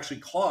care actually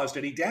caused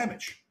any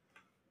damage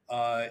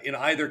in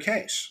either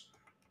case.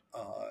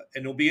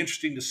 And it'll be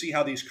interesting to see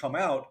how these come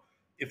out,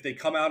 if they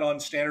come out on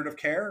standard of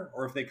care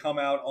or if they come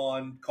out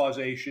on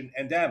causation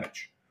and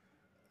damage.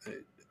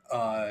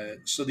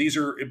 So these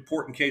are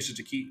important cases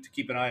to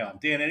keep an eye on.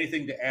 Dan,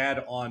 anything to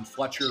add on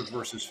Fletcher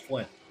versus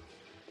Flynn?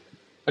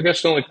 I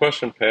guess the only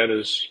question, Pat,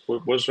 is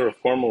was there a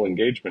formal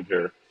engagement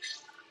here?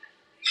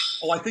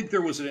 Oh, I think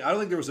there was. I don't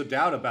think there was a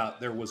doubt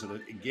about there was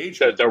an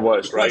engagement. There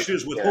was, the question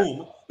is with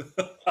whom.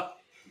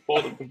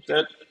 Well,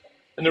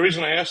 and the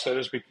reason I asked that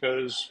is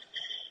because,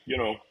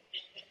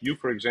 you,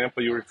 for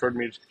example, you referred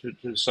me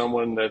to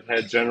someone that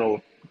had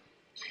general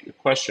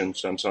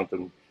questions on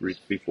something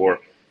before.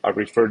 I've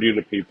referred you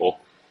to people.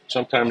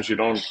 Sometimes you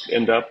don't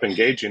end up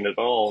engaging at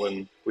all,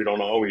 and we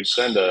don't always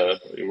send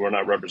we're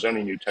not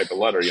representing you type of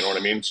letter, you know what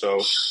I mean? So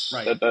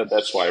right.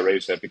 That's why I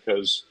raised that,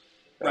 because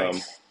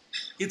right.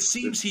 It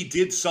seems he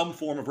did some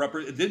form of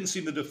it didn't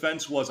seem the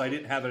defense was I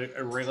didn't have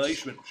a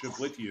relationship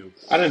with you.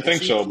 I didn't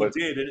think so, he but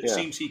did, and it yeah.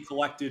 seems he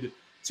collected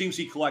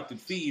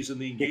fees, and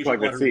the He engagement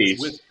collected letter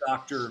fees.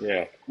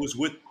 was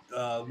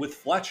with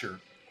Fletcher.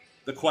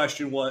 The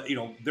question was,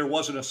 there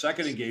wasn't a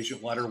second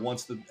engagement letter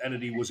once the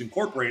entity was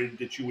incorporated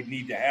that you would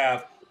need to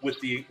have with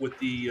the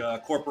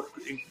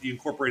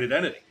incorporated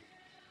entity.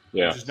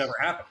 Yeah. It just never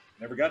happened.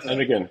 Never got to that.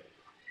 And again,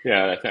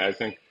 yeah, I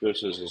think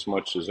this is as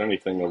much as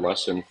anything a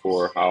lesson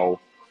for how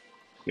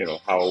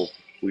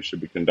we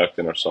should be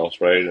conducting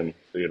ourselves, right? And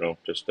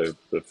just the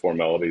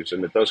formalities.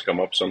 And it does come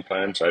up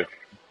sometimes.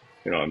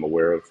 I'm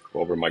aware of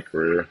over my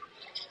career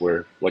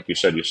where, like you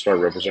said, you start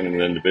representing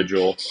an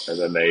individual, and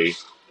then they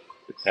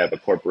have a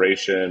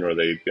corporation, or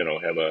they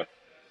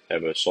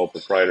have a sole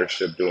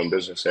proprietorship doing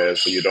business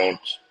as, but you don't,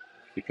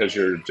 because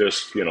you're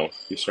just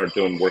you start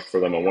doing work for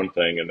them on one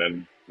thing, and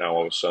then now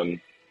all of a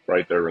sudden,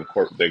 right,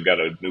 they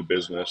got a new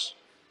business,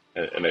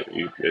 and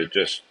it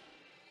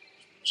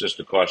just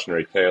a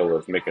cautionary tale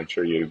of making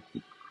sure you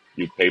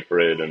paper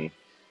it and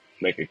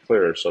make it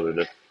clear, so that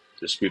if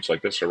disputes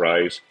like this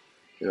arise,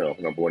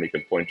 number one, you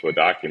can point to a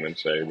document and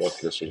say, look,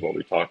 this is what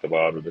we talked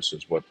about, or this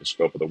is what the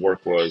scope of the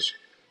work was.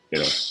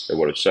 They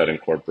would have said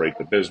incorporate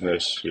the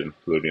business,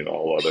 including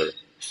all other,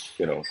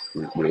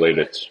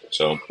 related.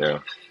 So, yeah.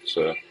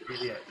 So,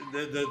 yeah,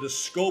 the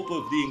scope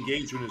of the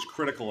engagement is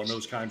critical in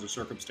those kinds of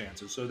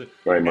circumstances. So that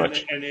very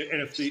much. And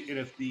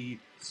if the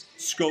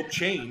scope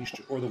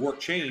changed, or the work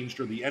changed,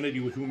 or the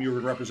entity with whom you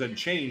would represent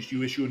changed,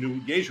 you issue a new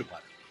engagement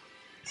letter.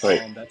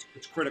 Right.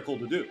 It's critical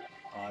to do.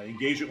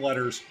 Engagement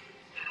letters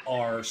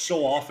are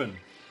so often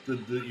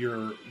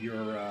your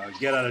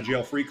get out of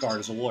jail free card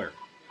as a lawyer.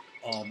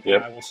 Yep.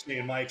 And I will say,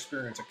 in my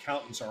experience,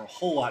 accountants are a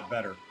whole lot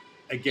better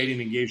at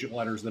getting engagement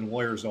letters than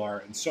lawyers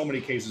are. In so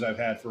many cases I've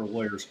had for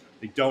lawyers,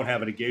 they don't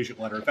have an engagement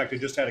letter. In fact, I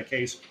just had a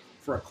case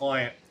for a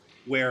client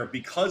where,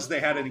 because they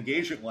had an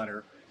engagement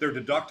letter, their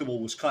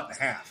deductible was cut in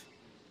half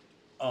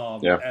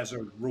as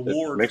a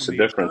reward from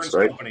the insurance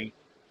company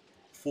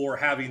for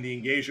having the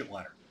engagement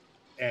letter.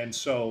 And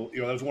so,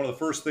 that was one of the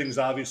first things,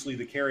 obviously,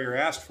 the carrier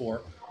asked for.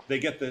 They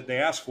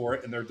asked for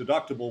it, and their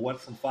deductible went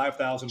from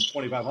 $5,000 to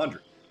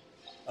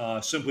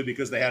 $2,500, simply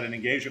because they had an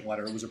engagement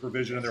letter. It was a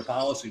provision in their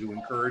policy to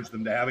encourage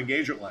them to have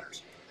engagement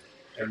letters.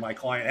 And my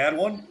client had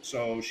one,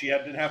 so she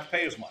didn't have to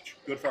pay as much.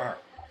 Good for her.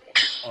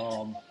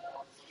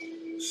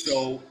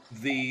 So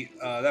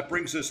that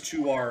brings us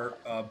to our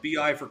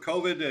BI for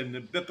COVID and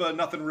BIPA.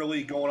 Nothing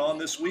really going on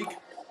this week.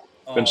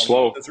 Been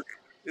slow. It's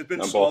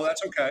been slow. Both.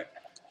 That's okay.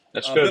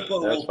 That's good.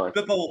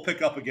 BIPA will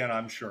pick up again,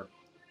 I'm sure.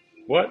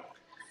 What?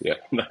 Yeah,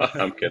 no,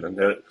 I'm kidding.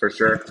 For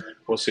sure.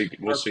 We'll see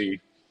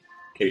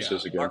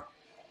cases again.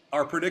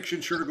 Our prediction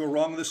sure to go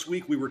wrong this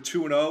week. We were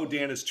 2-0.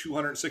 Dan is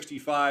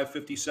 265,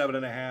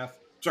 57.5.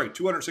 Sorry,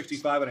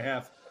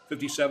 265.5,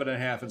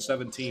 57.5, and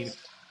 17.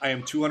 I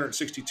am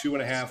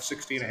 262.5,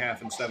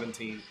 60.5, and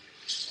 17.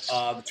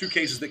 The two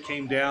cases that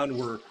came down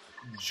were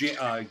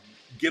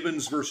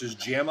Gibbons versus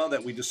JAMA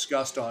that we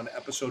discussed on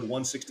episode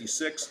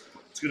 166.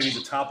 It's going to be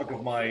the topic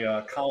of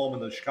my column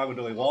in the Chicago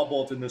Daily Law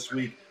Bulletin this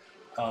week.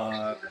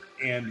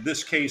 And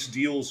this case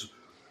dealt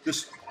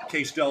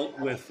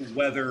with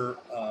whether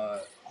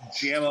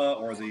JAMA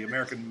or the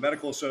American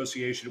Medical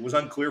Association, it was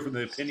unclear from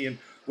the opinion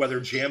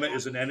whether JAMA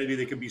is an entity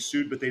that can be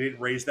sued, but they didn't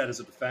raise that as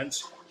a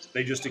defense.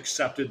 They just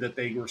accepted that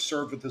they were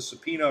served with a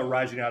subpoena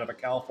arising out of a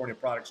California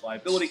products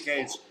liability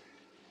case,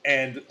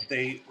 and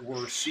the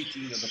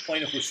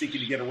plaintiff was seeking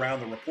to get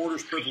around the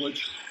reporter's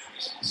privilege.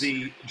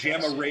 The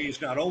JAMA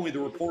raised not only the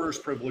reporter's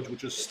privilege,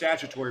 which is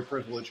statutory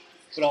privilege,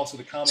 but also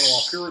the common law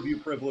peer review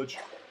privilege.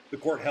 The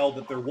court held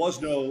that there was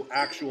no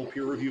actual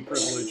peer review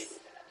privilege,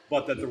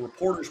 but that the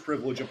reporter's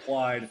privilege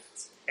applied,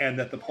 and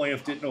that the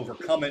plaintiff didn't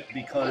overcome it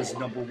because,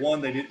 number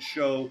one, they didn't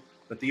show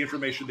that the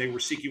information they were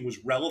seeking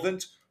was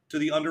relevant to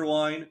the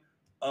underlying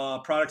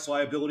products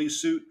liability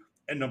suit,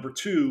 and number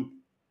two,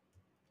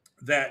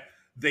 that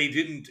they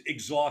didn't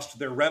exhaust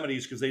their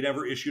remedies because they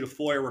never issued a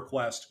FOIA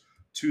request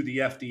to the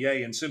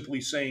FDA, and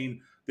simply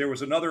saying there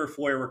was another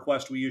FOIA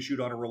request we issued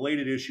on a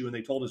related issue and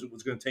they told us it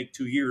was going to take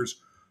 2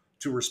 years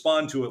to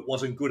respond to it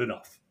wasn't good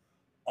enough.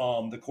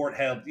 The court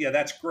held,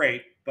 that's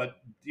great, but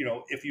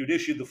if you'd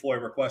issued the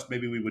FOIA request,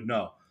 maybe we would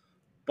know.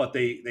 But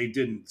they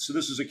didn't. So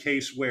this is a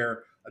case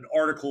where an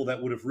article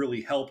that would have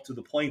really helped to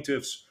the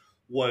plaintiffs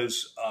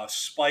was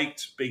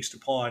spiked based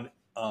upon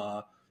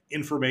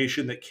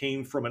information that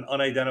came from an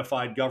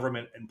unidentified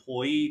government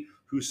employee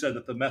who said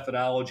that the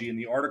methodology in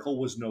the article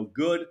was no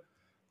good,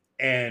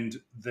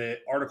 and the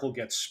article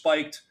gets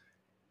spiked,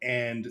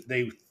 and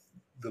the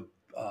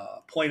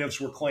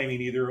plaintiffs were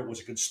claiming either it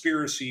was a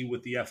conspiracy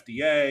with the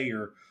FDA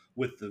or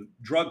with the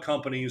drug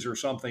companies or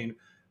something,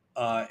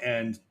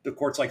 and the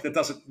court's like, that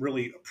doesn't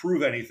really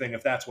prove anything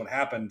if that's what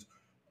happened.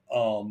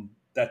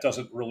 That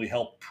doesn't really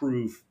help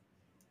prove,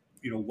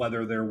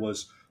 whether there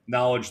was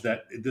knowledge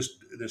that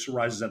this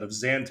arises out of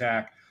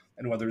Zantac,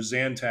 and whether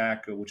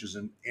Zantac, which is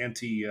an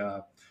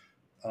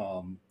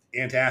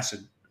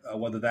antacid,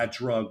 whether that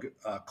drug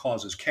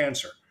causes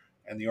cancer.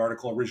 And the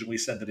article originally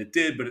said that it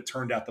did, but it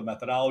turned out the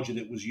methodology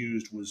that was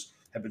used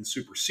had been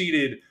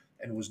superseded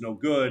and was no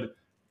good.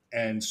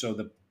 And so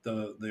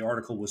the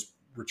article was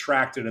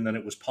retracted, and then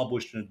it was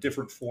published in a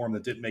different form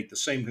that didn't make the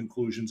same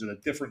conclusions in a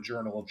different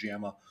journal of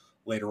JAMA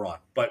later on.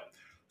 But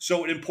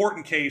so an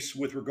important case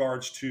with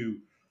regards to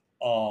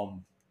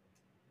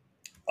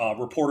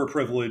reporter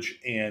privilege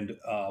and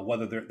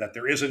whether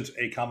there isn't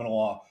a common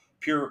law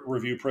peer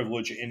review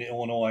privilege in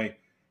Illinois.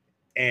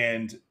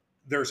 And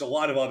there's a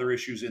lot of other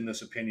issues in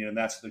this opinion, and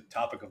that's the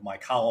topic of my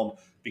column,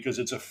 because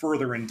it's a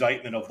further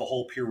indictment of the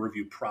whole peer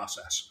review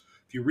process.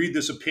 If you read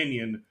this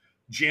opinion,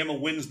 JAMA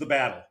wins the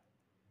battle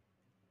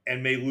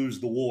and may lose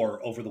the war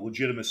over the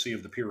legitimacy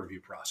of the peer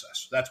review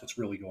process. That's what's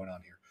really going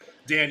on here.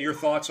 Dan, your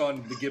thoughts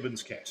on the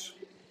Gibbons case?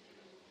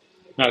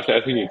 I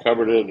think you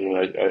covered it, and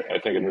I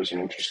think it was an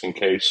interesting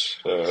case.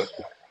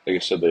 Like I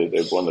said,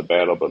 they've won the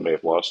battle but may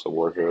have lost the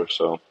war here,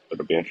 so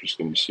it'll be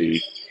interesting to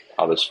see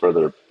how this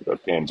further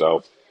pans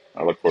out.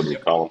 I look forward to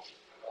the column.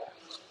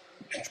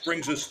 Which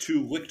brings us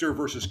to Lichter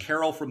versus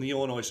Carroll from the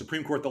Illinois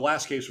Supreme Court. The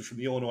last case was from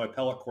the Illinois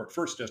Appellate Court,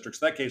 First District.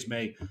 So that case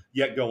may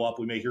yet go up.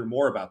 We may hear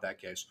more about that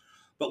case.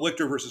 But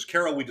Lichter versus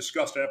Carroll, we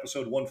discussed in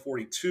episode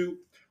 142.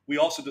 We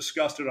also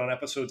discussed it on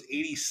episodes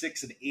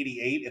 86 and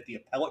 88 at the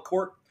Appellate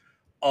Court.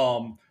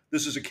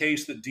 This is a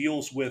case that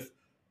deals with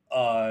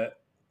how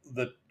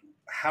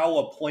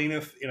a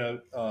plaintiff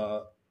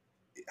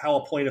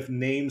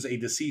names a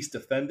deceased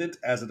defendant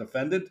as a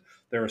defendant,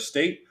 their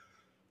estate,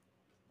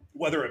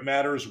 whether it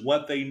matters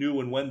what they knew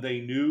and when they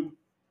knew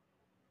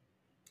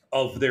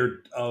of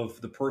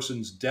the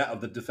person's death,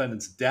 of the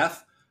defendant's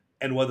death,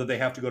 and whether they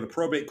have to go to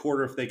probate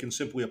court or if they can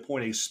simply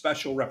appoint a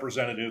special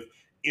representative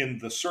in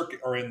the circuit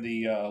or in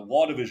the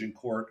law division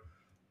court,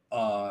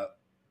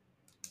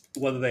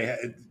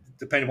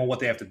 depending on what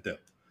they have to do.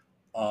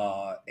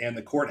 And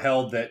the court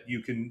held that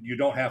you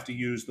don't have to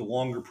use the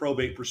longer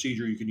probate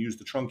procedure. You can use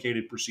the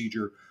truncated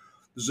procedure.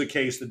 This is a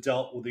case that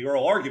the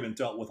oral argument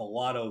dealt with a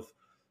lot of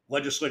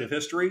legislative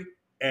history,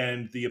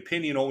 and the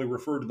opinion only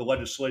referred to the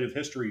legislative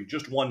history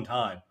just one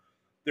time.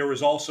 There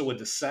was also a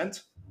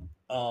dissent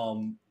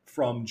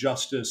from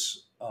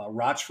Justice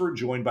Rochford,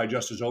 joined by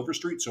Justice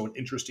Overstreet, so an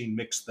interesting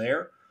mix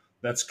there.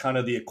 That's kind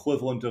of the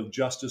equivalent of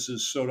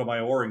Justices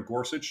Sotomayor and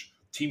Gorsuch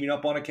teaming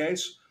up on a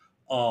case.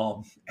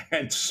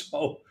 And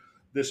so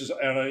this is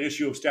an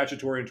issue of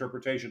statutory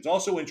interpretation. It's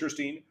also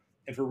interesting,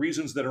 and for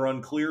reasons that are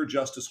unclear,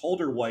 Justice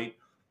Holder-White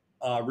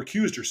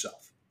recused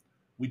herself.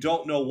 We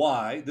don't know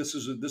why. This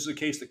is a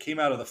case that came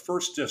out of the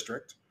First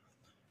District,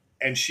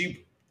 and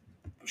she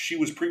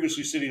was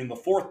previously sitting in the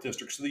Fourth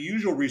District. So the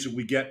usual reason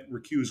we get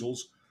recusals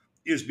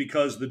is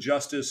because the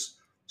justice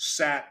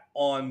sat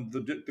on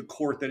the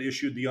court that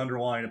issued the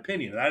underlying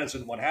opinion. That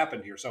isn't what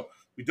happened here. So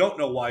we don't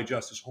know why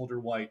Justice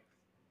Holder-White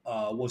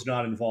was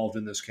not involved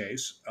in this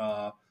case.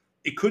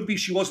 It could be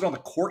she wasn't on the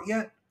court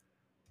yet.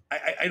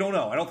 I don't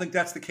know. I don't think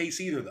that's the case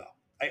either, though.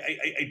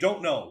 I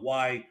don't know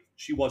why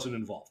she wasn't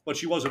involved, but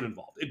she wasn't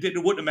involved. It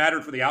wouldn't have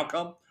mattered for the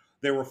outcome.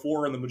 There were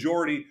 4 in the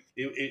majority.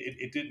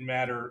 It didn't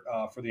matter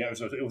for the.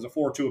 It was a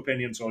 4-2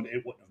 opinion, so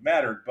it wouldn't have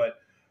mattered. But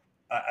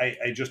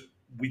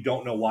we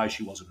don't know why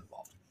she wasn't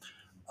involved.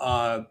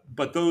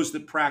 But those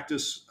that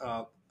practice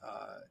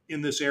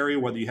in this area,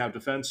 whether you have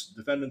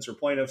defendants or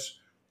plaintiffs,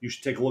 you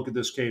should take a look at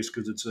this case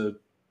because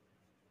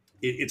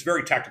it's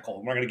very technical.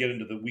 I'm not going to get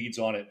into the weeds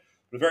on it,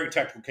 but a very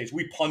technical case.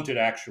 We punted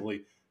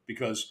actually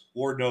because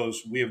Lord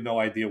knows we have no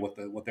idea what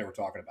they were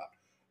talking about.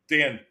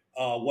 Dan,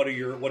 what are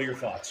your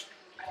thoughts?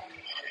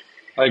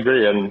 I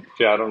agree, and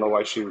I don't know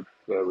why she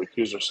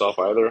recused herself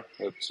either.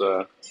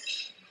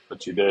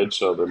 But she did,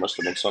 so there must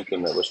have been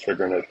something that was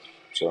triggering it.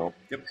 So,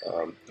 yep.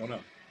 Don't know.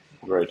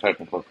 Very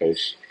technical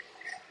case.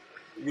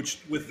 Which,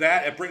 with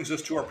that, it brings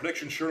us to our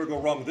prediction sure to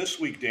go wrong this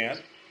week, Dan.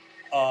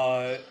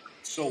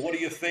 So what do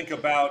you think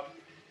about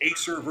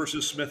Acer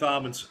versus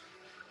Smith-Amundsen?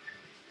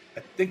 I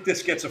think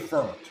this gets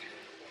affirmed.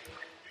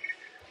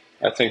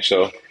 I think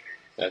so.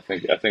 I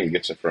think it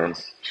gets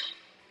affirmed.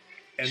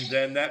 And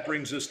then that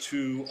brings us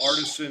to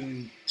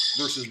Artisan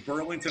versus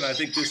Burlington. I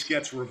think this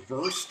gets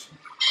reversed.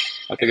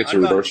 I think it's a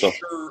reversal. I'm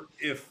not sure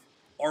if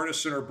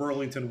Artisan or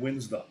Burlington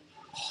wins, though.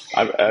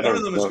 None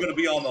of them is going to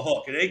be on the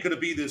hook. It ain't going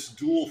to be this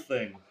dual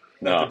thing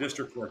that the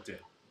district court did.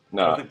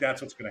 No. I don't think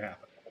that's what's going to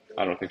happen.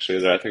 I don't think so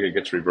either. I think it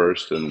gets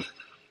reversed, and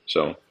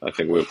so I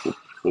think we'll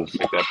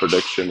make that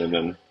prediction, and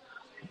then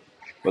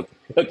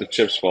let the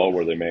chips fall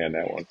where they may on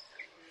that one.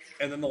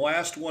 And then the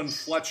last one,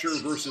 Fletcher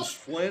versus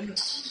Flynn.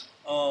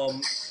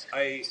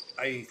 I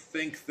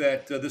think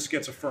that this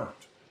gets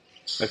affirmed.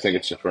 I think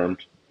it's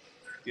affirmed.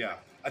 Yeah.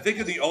 I think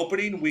in the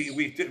opening,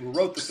 we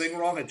wrote the thing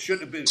wrong. It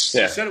shouldn't have been.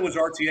 Yeah. We said it was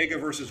Artiega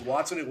versus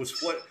Watson. It was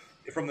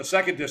from the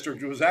 2nd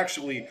District. It was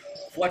actually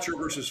Fletcher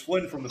versus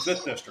Flynn from the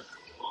 5th District.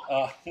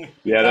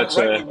 That's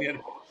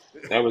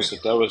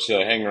that was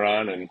hanger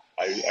on, and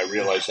I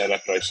realized that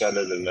after I said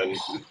it, and then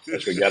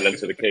as we got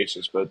into the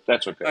cases, but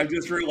that's okay. I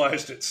just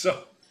realized it,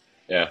 so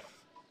yeah,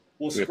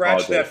 we'll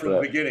scratch that from the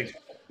beginning.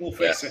 We'll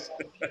fix it.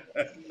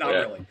 Not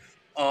really.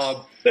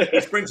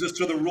 Which brings us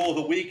to the rule of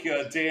the week.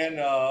 Dan,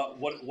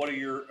 what are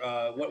your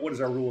what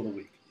is our rule of the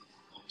week?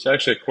 It's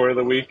actually a Corey of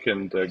the week,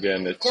 and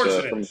again,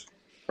 it's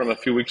from a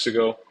few weeks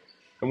ago.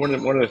 And one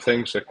of the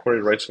things that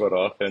Corey writes about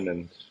often,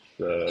 and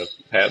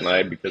Pat and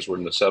I, because we're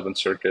in the Seventh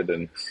Circuit,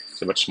 and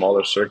it's a much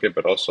smaller circuit,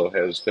 but also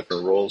has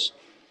different rules.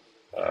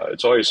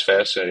 It's always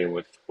fascinating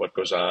with what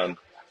goes on,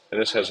 and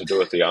this has to do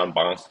with the en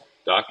banc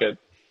docket.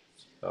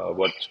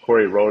 What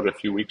Corey wrote a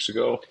few weeks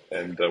ago,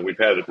 and we've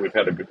had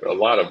a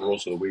lot of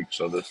rules of the week,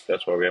 so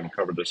that's why we haven't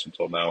covered this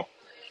until now.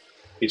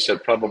 He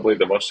said probably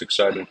the most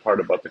exciting part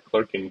about the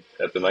clerking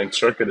at the Ninth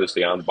Circuit is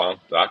the en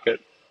banc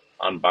docket.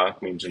 En banc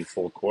means in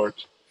full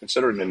court.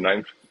 Considering the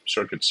Ninth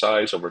Circuit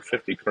size, over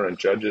 50 current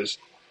judges,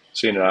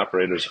 seeing it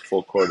operate as a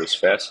full court is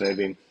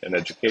fascinating and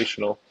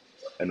educational,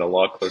 and the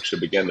law clerks who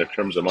began their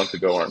terms a month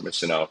ago aren't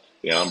missing out.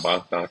 The en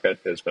banc docket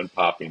has been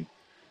popping.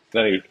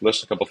 Then he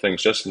lists a couple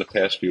things just in the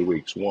past few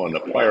weeks. One, a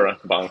prior en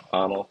banc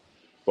panel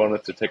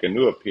voted to take a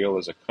new appeal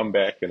as a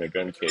comeback in a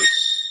gun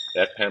case.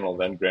 That panel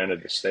then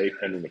granted a stay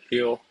pending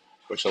appeal,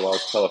 which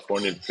allows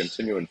California to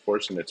continue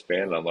enforcing its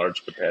ban on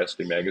large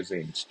capacity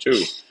magazines.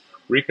 Two,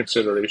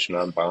 reconsideration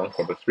en banc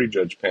of a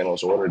 3-judge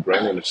panel's order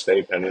granting a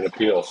stay pending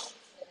appeal.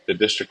 The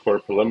district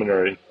court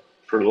preliminarily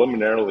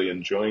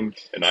enjoined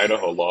an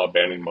Idaho law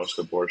banning most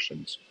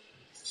abortions,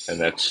 and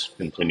that's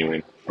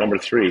continuing. Number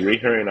 3,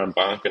 rehearing en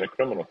banc in a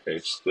criminal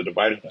case. The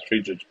divided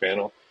 3-judge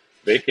panel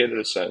vacated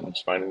a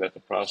sentence, finding that the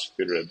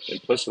prosecutor had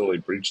implicitly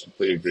breached the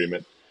plea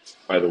agreement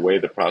by the way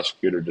the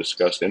prosecutor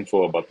discussed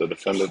info about the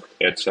defendant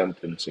at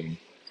sentencing.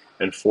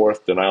 And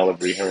 4th, denial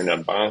of rehearing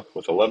en banc,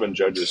 with 11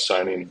 judges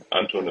signing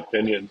onto an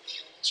opinion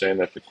saying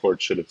that the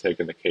court should have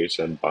taken the case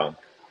en banc.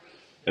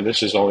 And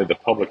this is only the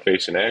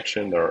public-facing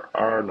action. There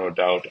are, no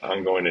doubt,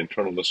 ongoing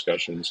internal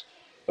discussions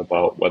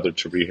about whether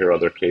to rehear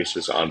other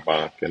cases en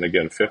banc. And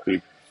again,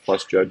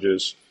 50-plus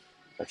judges.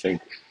 I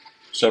think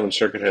Seventh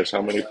Circuit has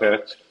how many,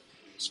 Pat?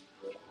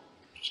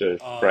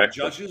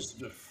 Judges?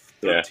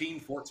 13,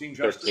 14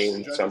 judges?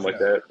 13, something like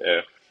that,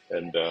 yeah.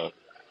 And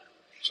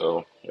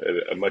so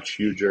a much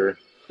huger,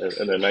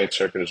 and the Ninth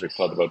Circuit, as we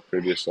talked about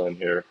previously on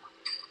here,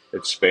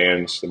 it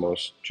spans the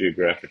most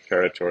geographic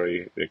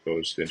territory. It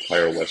goes the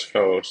entire West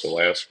Coast,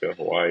 Alaska,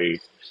 Hawaii,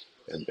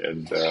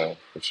 and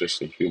it's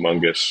just a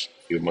humongous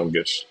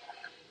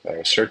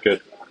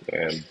circuit.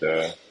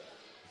 And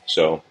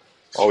so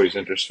always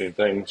interesting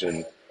things.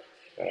 And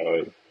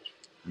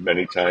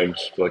many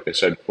times, like I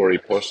said, Corey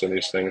posts on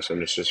these things,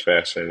 and it's just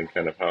fascinating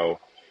kind of how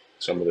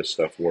some of this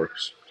stuff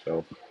works.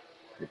 So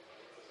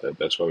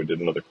that's why we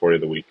did another Corey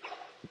of the Week.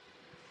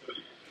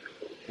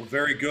 Well,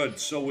 very good.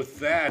 So with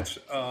that,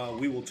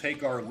 we will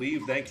take our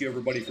leave. Thank you,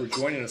 everybody, for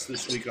joining us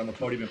this week on the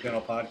Podium and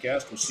Panel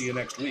Podcast. We'll see you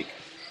next week.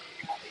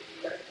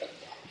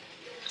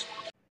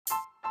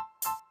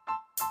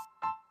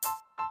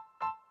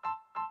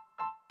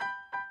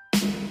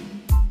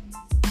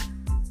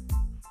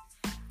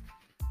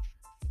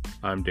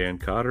 I'm Dan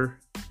Cotter,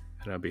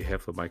 and on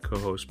behalf of my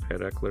co-host,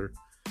 Pat Eckler,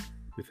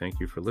 we thank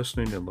you for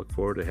listening and look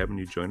forward to having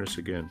you join us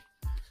again.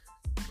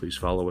 Please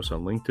follow us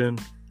on LinkedIn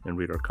and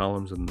read our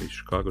columns in the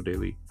Chicago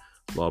Daily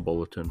Law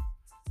Bulletin.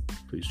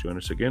 Please join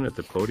us again at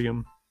the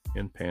Podium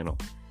and Panel.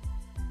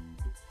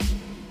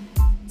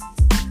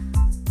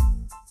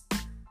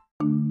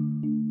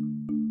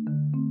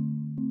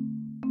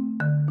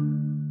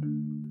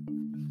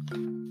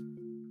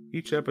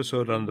 Each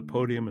episode on the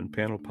Podium and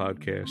Panel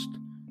podcast,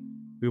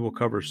 we will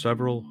cover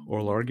several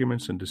oral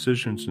arguments and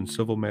decisions in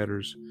civil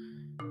matters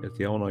at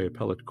the Illinois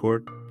Appellate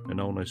Court and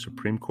Illinois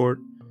Supreme Court,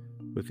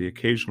 with the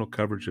occasional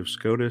coverage of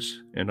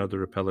SCOTUS and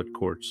other appellate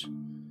courts.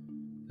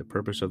 The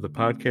purpose of the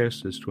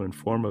podcast is to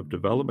inform of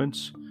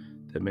developments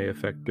that may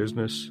affect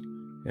business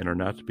and are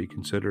not to be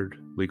considered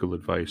legal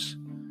advice.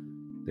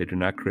 They do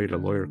not create a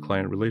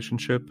lawyer-client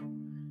relationship.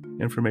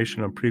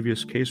 Information on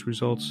previous case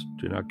results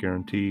do not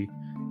guarantee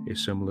a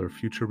similar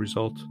future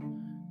result.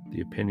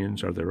 The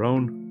opinions are their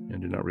own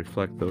and do not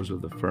reflect those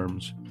of the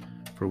firms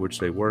for which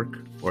they work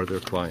or their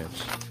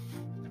clients.